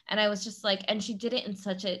happening. And I was just like, and she did it in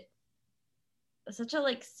such a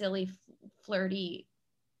like silly, flirty,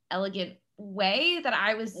 elegant way that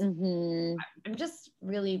I was, I'm just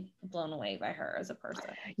really blown away by her as a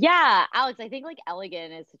person. Yeah, Alex, I think like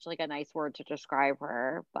elegant is such like a nice word to describe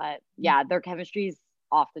her, but yeah, their chemistry's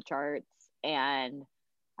off the charts and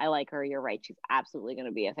I like her. You're right. She's absolutely going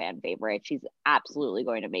to be a fan favorite. She's absolutely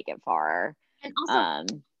going to make it far. And also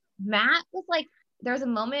Matt was like, there was a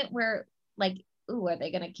moment where like, ooh, are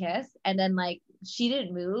they going to kiss? And then like, she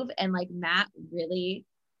didn't move. And like Matt really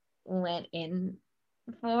went in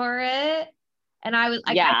for it. And I was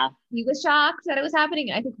he was shocked that it was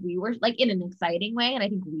happening. I think we were like in an exciting way. And I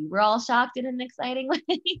think we were all shocked in an exciting way.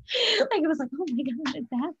 Like it was like, oh my God,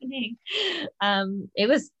 it's happening. It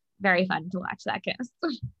was very fun to watch that kiss.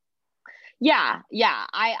 Yeah.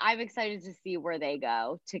 I'm excited to see where they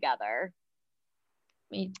go together.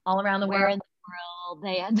 I mean, all around the where world. in the world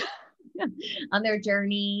they end on their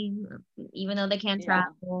journey, even though they can't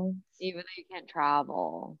travel. Even though you can't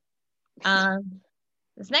travel.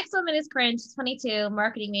 This next woman is cringe, 22,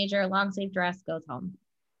 marketing major, long sleeve dress, goes home.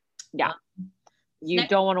 Yeah. You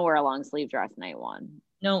don't want to wear a long sleeve dress night one.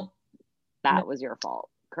 No. That was your fault,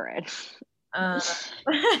 Corinne.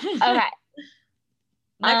 Okay.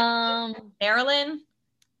 Marilyn,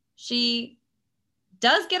 she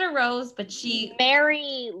does get a rose, but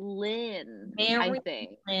Mary Lynn,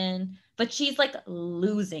 but she's like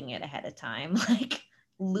losing it ahead of time. Like,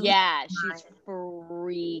 she's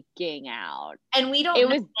freaking out. And we don't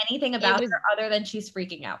know anything about her other than she's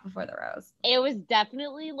freaking out before the rose. It was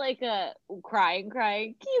definitely like a crying. Can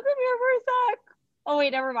you come here for a sec? Oh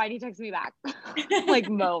wait, never mind. He texts me back. Like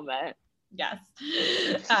moment. Yes.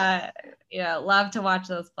 Love to watch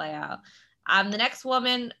those play out. The next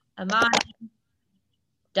woman, Amani,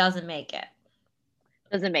 doesn't make it.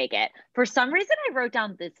 For some reason, I wrote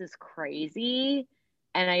down "this is crazy,"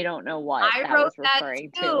 and I don't know what I was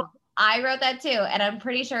referring to. I wrote that too, and I'm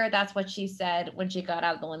pretty sure that's what she said when she got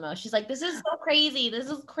out of the limo. She's like, "This is so crazy. This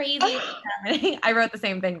is crazy." I wrote the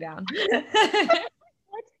same thing down.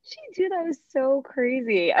 What did she do? That was so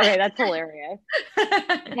crazy. Okay, that's hilarious.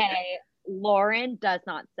 Okay, Lauren does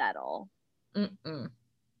not settle.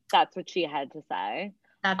 That's what she had to say.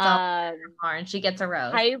 That's all. Lauren, she gets a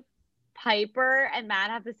rose. Piper and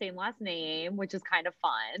Matt have the same last name, which is kind of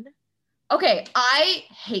fun. Okay, I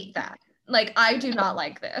hate that. Like, I do not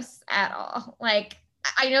like this at all. Like,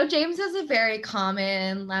 I know James has a very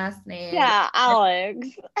common last name. Yeah, Alex.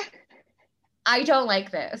 I don't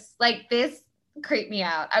like this. Like, this creeped me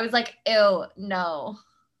out. I was like, ew, no.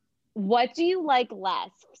 What do you like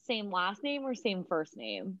less? Same last name or same first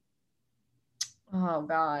name? Oh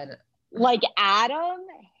God. Like Adam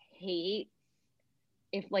hates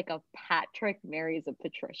if like a Patrick marries a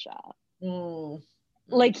Patricia.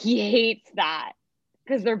 Like he hates that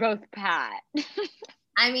because they're both Pat.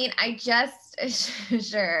 I mean, I just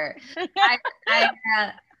sure.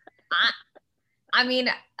 I mean,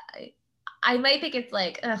 I might think it's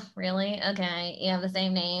like, ugh, really? Okay, you have the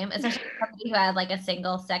same name, especially somebody who has like a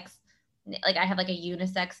single sex, like I have like a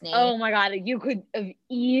unisex name. Oh my God, you could have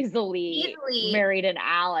easily married an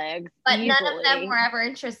Alex, but none of them were ever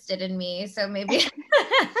interested in me. So maybe,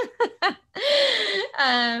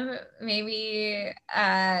 maybe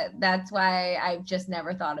that's why I've just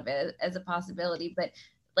never thought of it as a possibility. But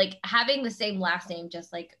like having the same last name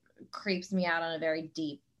just like creeps me out on a very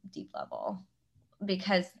deep level,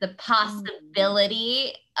 because the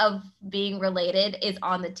possibility of being related is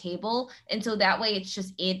on the table. And so that way it's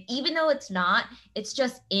just even though it's not, it's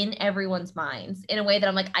just in everyone's minds in a way that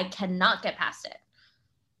I'm like, I cannot get past it.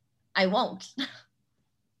 I won't.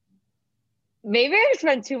 Maybe I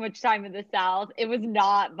spent too much time in the South. It was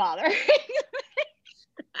not bothering.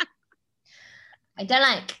 I don't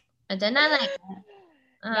like it.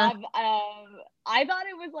 I thought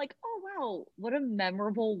it was like, oh wow, what a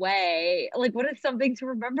memorable way. Like, what is something to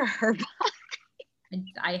remember her by?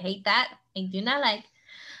 I hate that. I do not like.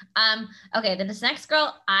 Okay, then this next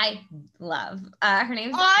girl I love. Her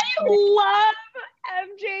name's I love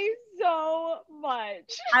MJ so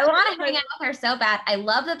much. I want to hang out with her so bad. I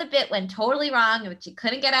love that the bit went totally wrong, but she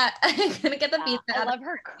couldn't get out. Couldn't get the pizza. I love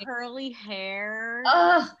her curly hair.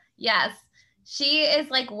 Oh yes. She is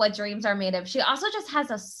like what dreams are made of. She also just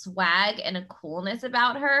has a swag and a coolness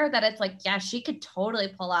about her that it's like, yeah, she could totally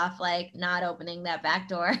pull off like not opening that back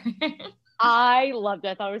door. I loved it.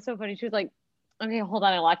 I thought it was so funny. She was like, okay, hold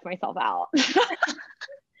on, I locked myself out.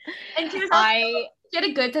 And she was also, she had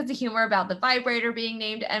a good sense of humor about the vibrator being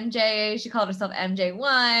named MJ. She called herself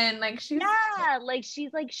MJ1. Like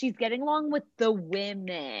she's she's getting along with the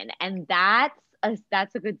women, and that's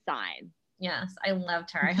a good sign. Yes, I loved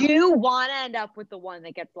her. You want to end up with the one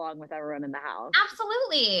that gets along with everyone in the house.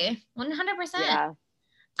 Absolutely. 100%. Yeah.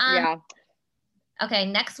 Yeah.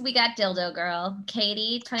 Okay, next we got Dildo Girl.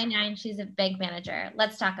 Katie, 29. She's a bank manager.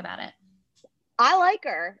 Let's talk about it. I like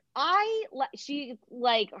her.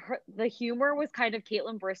 The humor was kind of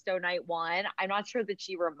Caitlin Bristow night one. I'm not sure that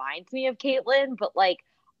she reminds me of Caitlin, but like,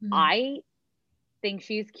 I think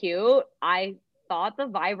she's cute. I thought the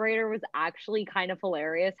vibrator was actually kind of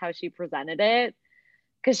hilarious how she presented it,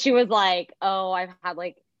 because she was like, oh, I've had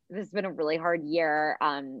like, this has been a really hard year.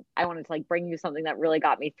 I wanted to like bring you something that really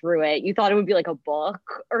got me through it. You thought it would be like a book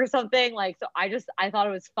or something, like, so I thought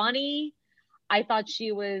it was funny. I thought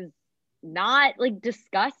she was not like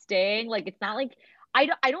disgusting. Like, it's not like, I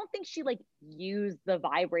don't think she like used the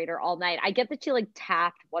vibrator all night. I get that she like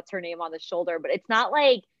tapped what's her name on the shoulder, but it's not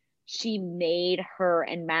like she made her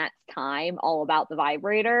and Matt's time all about the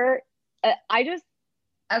vibrator.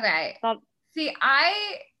 See,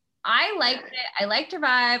 I liked it. I liked her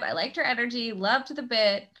vibe. I liked her energy. Loved the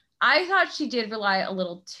bit. I thought she did rely a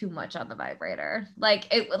little too much on the vibrator. Like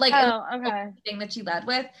it, like okay, thing that she led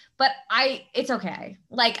with. But it's okay.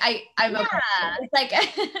 Like I'm okay. It's like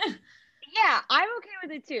yeah, I'm okay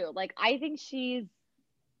with it too. Like I think she's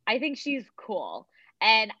cool,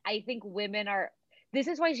 and I think women are. This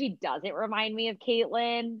is why she doesn't remind me of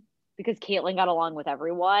Caitlyn, because Caitlyn got along with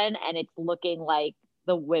everyone, and it's looking like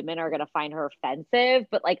the women are gonna find her offensive.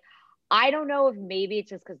 But like, I don't know if maybe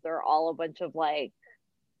it's just because they're all a bunch of like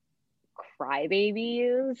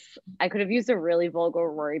crybabies. I could have used a really vulgar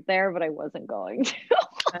word there, but I wasn't going to.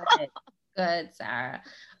 Good, Sarah.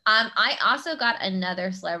 I also got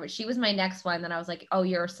another celebrity. She was my next one. Then I was like, oh,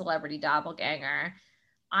 you're a celebrity doppelganger.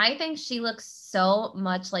 I think she looks so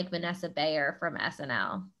much like Vanessa Bayer from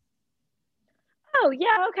SNL. Oh,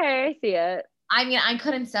 yeah. Okay. I see it. I mean, I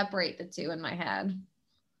couldn't separate the two in my head.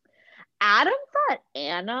 Adam thought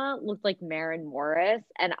Anna looked like Maren Morris,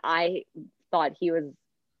 and I thought he was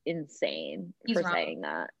insane for saying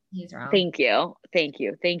that. He's wrong. Thank you. Thank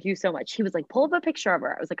you so much. He was like, pull up a picture of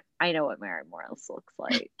her. I was like, I know what Maren Morris looks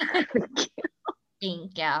like.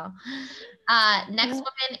 Thank you. Next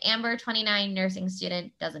woman, Amber, 29, nursing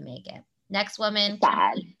student, doesn't make it. Next woman,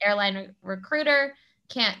 airline recruiter,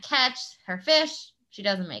 can't catch her fish. She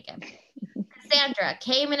doesn't make it. Cassandra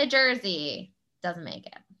came in a jersey, doesn't make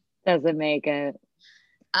it. Doesn't make it.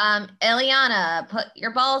 Eliana, put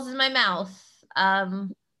your balls in my mouth.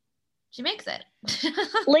 She makes it.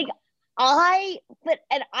 I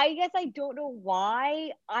guess I don't know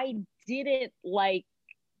why I didn't like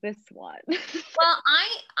this one. Well,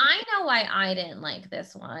 I know why I didn't like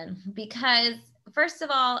this one, because first of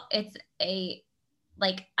all, it's a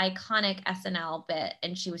like iconic SNL bit,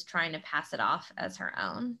 and she was trying to pass it off as her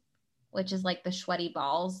own, which is like the sweaty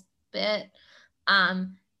balls bit.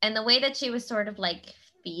 And the way that she was sort of like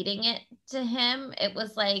feeding it to him, it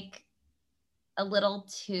was like a little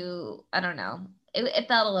too, I don't know. It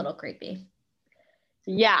felt a little creepy.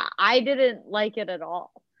 Yeah, I didn't like it at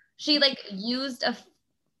all. She like used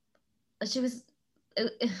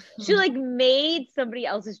she like made somebody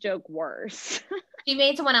else's joke worse. She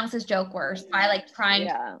made someone else's joke worse by like trying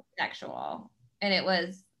Yeah. to be sexual. And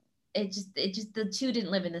it just the two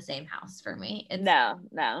didn't live in the same house for me. No.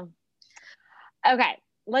 Okay,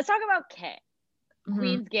 let's talk about Kit. Mm-hmm.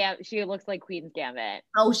 Queen's Gambit. She looks like Queen's Gambit.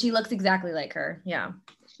 Oh, she looks exactly like her. Yeah.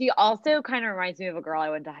 She also kind of reminds me of a girl I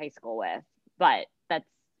went to high school with, but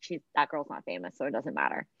that girl's not famous, so it doesn't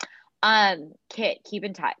matter. Kit, keep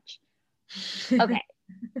in touch. Okay.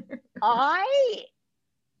 I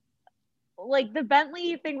like the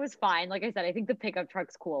Bentley thing was fine. Like I said, I think the pickup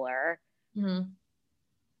truck's cooler. Mm-hmm.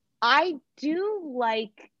 I do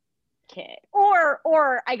like Kit.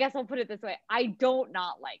 Or I guess I'll put it this way. I don't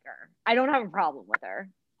not like her. I don't have a problem with her.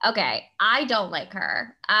 Okay. I don't like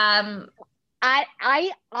her. I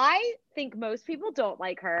think most people don't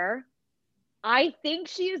like her. I think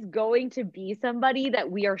she is going to be somebody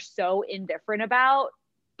that we are so indifferent about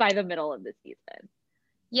by the middle of the season.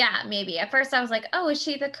 Yeah, maybe. At first I was like, oh, is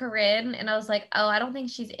she the Corinne? And I was like, oh, I don't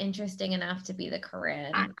think she's interesting enough to be the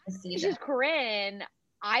Corinne. She's Corinne.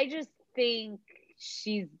 I just think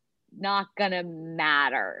she's not gonna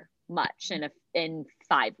matter much in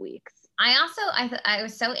 5 weeks. I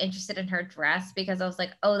was so interested in her dress, because I was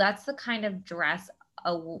like, oh, that's the kind of dress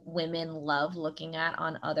women love looking at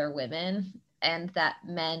on other women, and that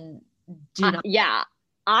men do not. Yeah,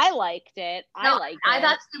 I liked it. I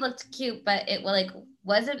thought she looked cute, but it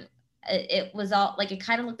wasn't. It was all like, it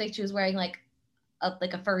kind of looked like she was wearing like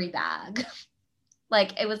a furry bag.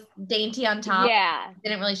 Like it was dainty on top. Yeah,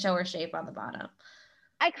 didn't really show her shape on the bottom.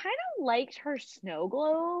 I kind of liked her snow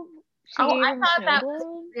globe. I thought that was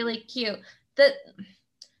really cute.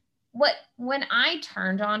 When I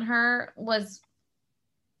turned on her was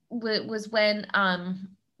when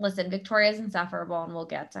listen, Victoria's insufferable, and we'll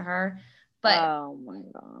get to her, but oh my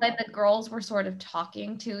god, like the girls were sort of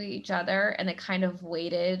talking to each other, and they kind of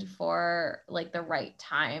waited for like the right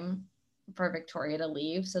time for Victoria to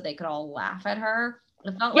leave so they could all laugh at her.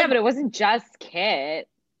 It felt but it wasn't just Kit.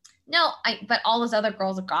 No, but all those other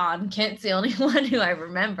girls are gone. Kit's the only one who I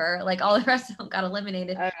remember. Like all the rest of them got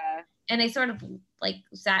eliminated. Okay. And they sort of like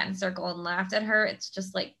sat in a circle and laughed at her. It's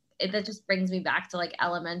just like, that just brings me back to like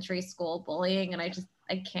elementary school bullying. And I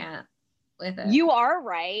can't with it. You are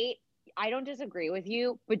right. I don't disagree with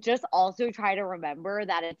you, but just also try to remember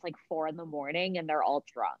that it's like 4 a.m. and they're all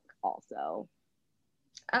drunk also.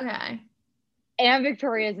 Okay. And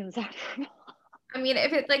Victoria's insufferable. I mean,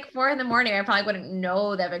 if it's like 4 a.m, I probably wouldn't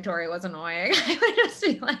know that Victoria was annoying. I would just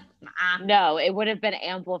be like, nah. No, it would have been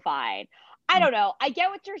amplified. I don't know. I get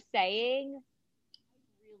what you're saying.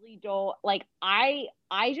 I really don't like, I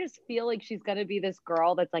just feel like she's going to be this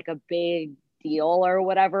girl that's like a big deal or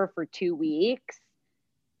whatever for 2 weeks.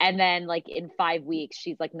 And then like in 5 weeks,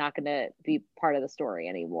 she's like not going to be part of the story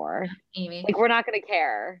anymore. Amy. Like we're not going to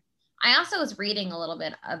care. I also was reading a little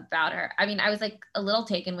bit about her. I mean, I was like a little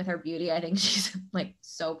taken with her beauty. I think she's like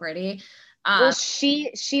so pretty. Well, she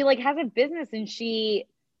like has a business, and she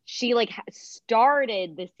like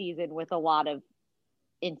started the season with a lot of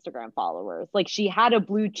Instagram followers. Like she had a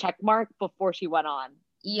blue check mark before she went on.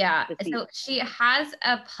 Yeah. So she has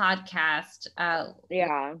a podcast.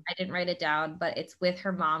 Yeah. I didn't write it down, but it's with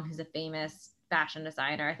her mom, who's a famous fashion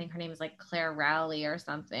designer. I think her name is like Claire Rowley or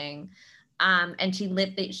something. And she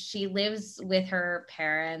lives with her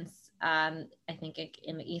parents, I think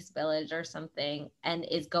in the East Village or something, and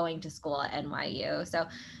is going to school at NYU. So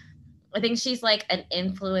I think she's like an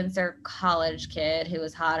influencer college kid who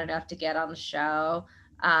was hot enough to get on the show,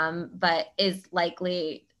 but is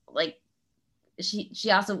likely like she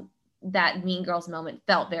also, that Mean Girls moment,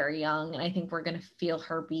 felt very young, and I think we're gonna feel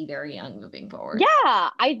her be very young moving forward. Yeah,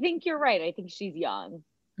 I think you're right. I think she's young.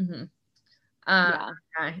 Mm-hmm. Yeah.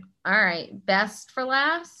 Okay. All right. Best for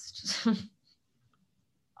last.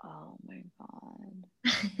 Oh my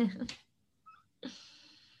god.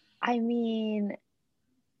 I mean,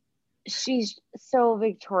 she's so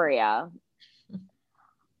Victoria.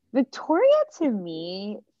 Victoria to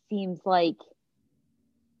me seems like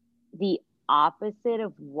the opposite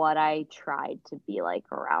of what I tried to be like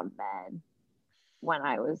around men when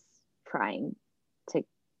I was trying to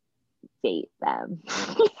date them.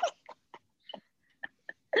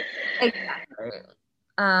 Exactly.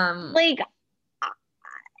 Like,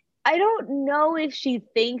 I don't know if she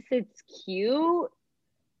thinks it's cute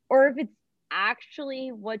or if it's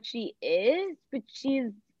actually what she is, but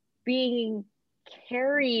she's being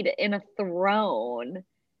carried in a throne.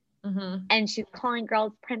 Mm-hmm. And she's calling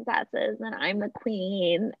girls princesses and I'm the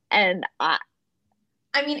queen. And I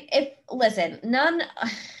mean,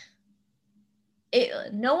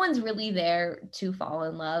 no one's really there to fall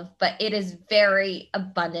in love, but it is very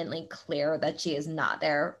abundantly clear that she is not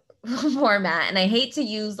there for Matt. And I hate to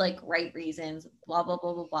use like right reasons, blah, blah,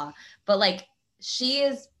 blah, blah, blah. But like she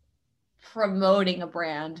is promoting a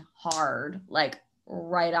brand hard, like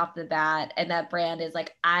right off the bat. And that brand is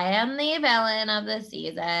like, I am the villain of the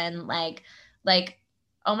season. Like,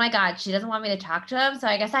 oh my God, she doesn't want me to talk to him. So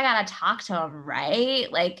I guess I gotta talk to him,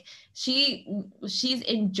 right? Like she's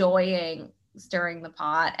enjoying stirring the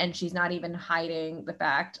pot, and she's not even hiding the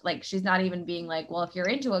fact, like she's not even being like, well, if you're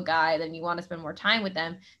into a guy, then you want to spend more time with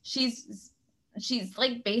them. She's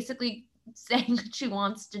like basically saying that she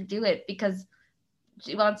wants to do it because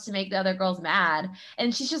she wants to make the other girls mad,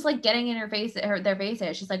 and she's just like getting in their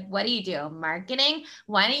faces. She's like, what do you do, marketing?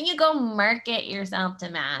 Why don't you go market yourself to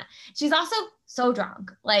Matt? She's also so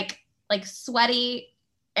drunk, like sweaty,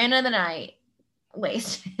 end of the night,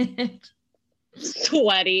 wasted.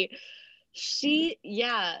 sweaty.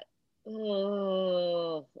 Yeah.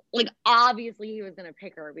 Oh, like obviously he was gonna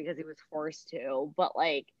pick her because he was forced to, but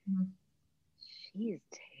like she's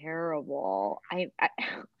terrible.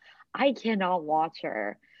 I cannot watch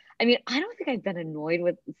her. I mean, I don't think I've been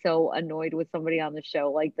so annoyed with somebody on the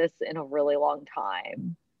show like this in a really long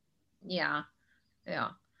time. Yeah.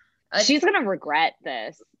 She's gonna regret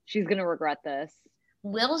this. She's gonna regret this.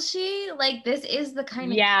 Will she? Like, this is the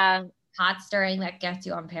kind of hot stirring that gets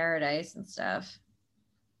you on Paradise and stuff.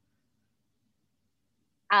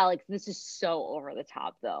 Alex, this is so over the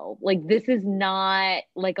top though. Like, this is not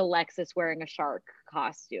like Alexis wearing a shark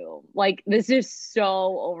costume. Like, this is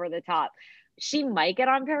so over the top. She might get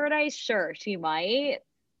on Paradise, sure, she might.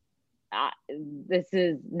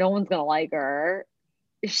 No one's gonna like her.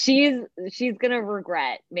 She's gonna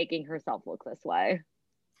regret making herself look this way.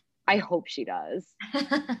 I hope she does.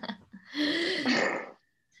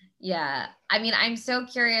 Yeah. I mean, I'm so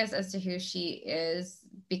curious as to who she is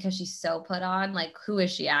because she's so put on. Like, who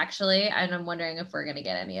is she actually? And I'm wondering if we're gonna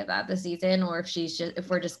get any of that this season, or if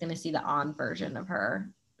we're just gonna see the on version of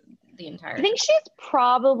her the entire I think show. she's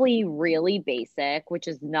probably really basic, which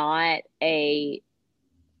is not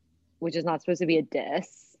supposed to be a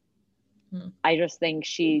diss. I just think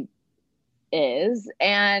she is.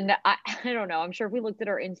 And I don't know. I'm sure if we looked at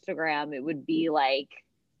her Instagram, it would be like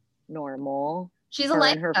normal. She's a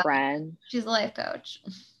life her coach. Friend. She's a life coach.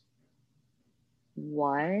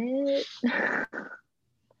 What?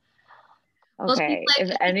 Okay. Well,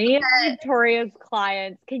 if any of Victoria's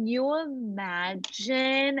clients, can you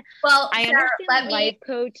imagine? Well, I understand life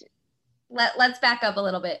coach. Let's back up a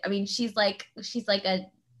little bit. I mean, she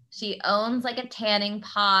owns like a tanning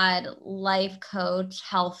pod, life coach,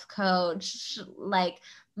 health coach, like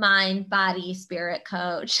mind, body, spirit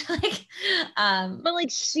coach. But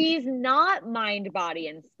like she's not mind, body,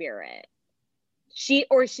 and spirit. She's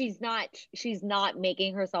not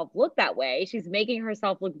making herself look that way. She's making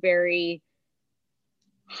herself look very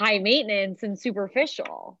high maintenance and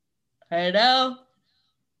superficial. I know.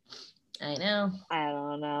 I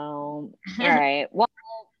don't know. All right. Well,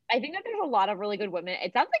 I think that there's a lot of really good women.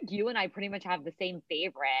 It sounds like you and I pretty much have the same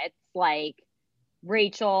favorites, like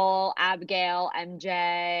Rachel, Abigail,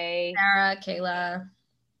 MJ, Sarah, Kayla,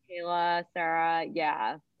 Sarah.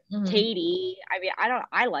 Yeah. Mm-hmm. Katie. I mean,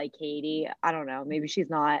 I like Katie. I don't know. Maybe she's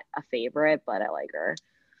not a favorite, but I like her.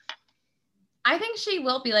 I think she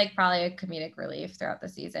will be like probably a comedic relief throughout the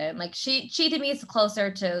season. Like she to me is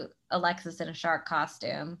closer to Alexis in a shark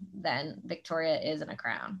costume than Victoria is in a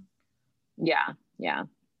crown. Yeah. Well,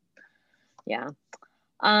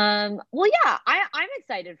 yeah, I'm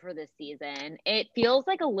excited for this season. It feels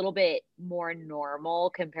like a little bit more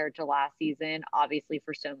normal compared to last season, obviously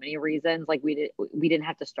for so many reasons. Like we didn't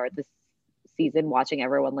have to start this season watching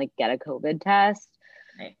everyone like get a COVID test.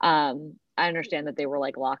 Right. I understand that they were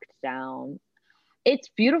like locked down. It's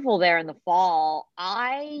beautiful there in the fall.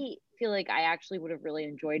 I feel like I actually would have really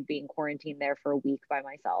enjoyed being quarantined there for a week by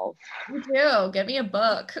myself. Me too. Give me a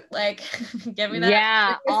book. Like, give me that.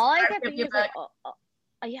 Yeah. All I kept thinking is like,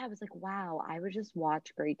 I was like, wow, I would just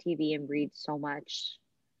watch great TV and read so much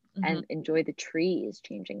and enjoy the trees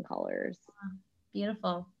changing colors.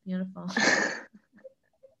 Beautiful.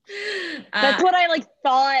 That's what I like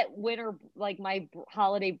thought winter, like my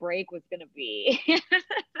holiday break was going to be.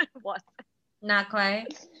 Not quite.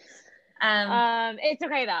 It's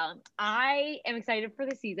okay though. I am excited for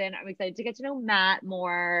the season. I'm excited to get to know Matt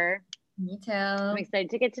more. Me too. I'm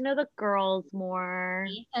excited to get to know the girls more.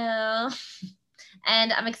 Me too.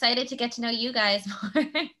 And I'm excited to get to know you guys more.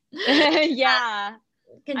 Yeah.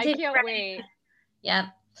 I can't wait. Yep.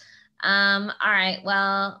 All right.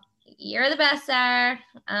 Well, you're the best, Sarah.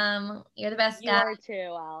 You're the best guy. You are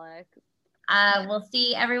too, Alex. We'll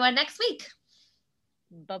see everyone next week.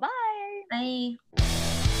 Bye-bye. Bye.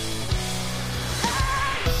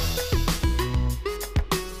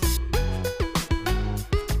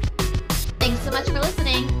 Thanks so much for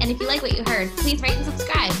listening. And if you like what you heard, please rate and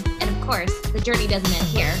subscribe. And of course, the journey doesn't end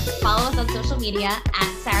here. Follow us on social media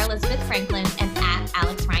at Sarah Elizabeth Franklin and at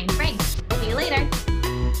Alex Ryan Frank. See you later.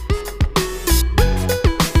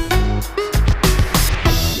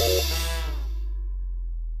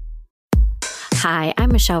 Hi,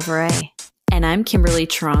 I'm Michelle Varay. And I'm Kimberly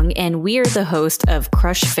Trung, and we are the host of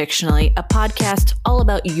Crush Fictionally, a podcast all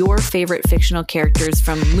about your favorite fictional characters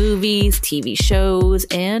from movies, TV shows,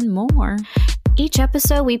 and more. Each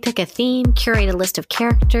episode, we pick a theme, curate a list of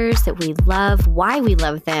characters that we love, why we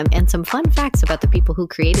love them, and some fun facts about the people who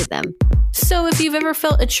created them. So if you've ever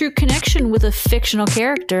felt a true connection with a fictional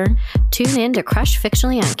character, tune in to Crush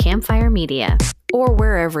Fictionally on Campfire Media. Or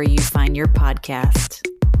wherever you find your podcast.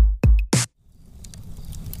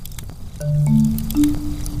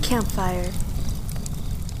 Campfire.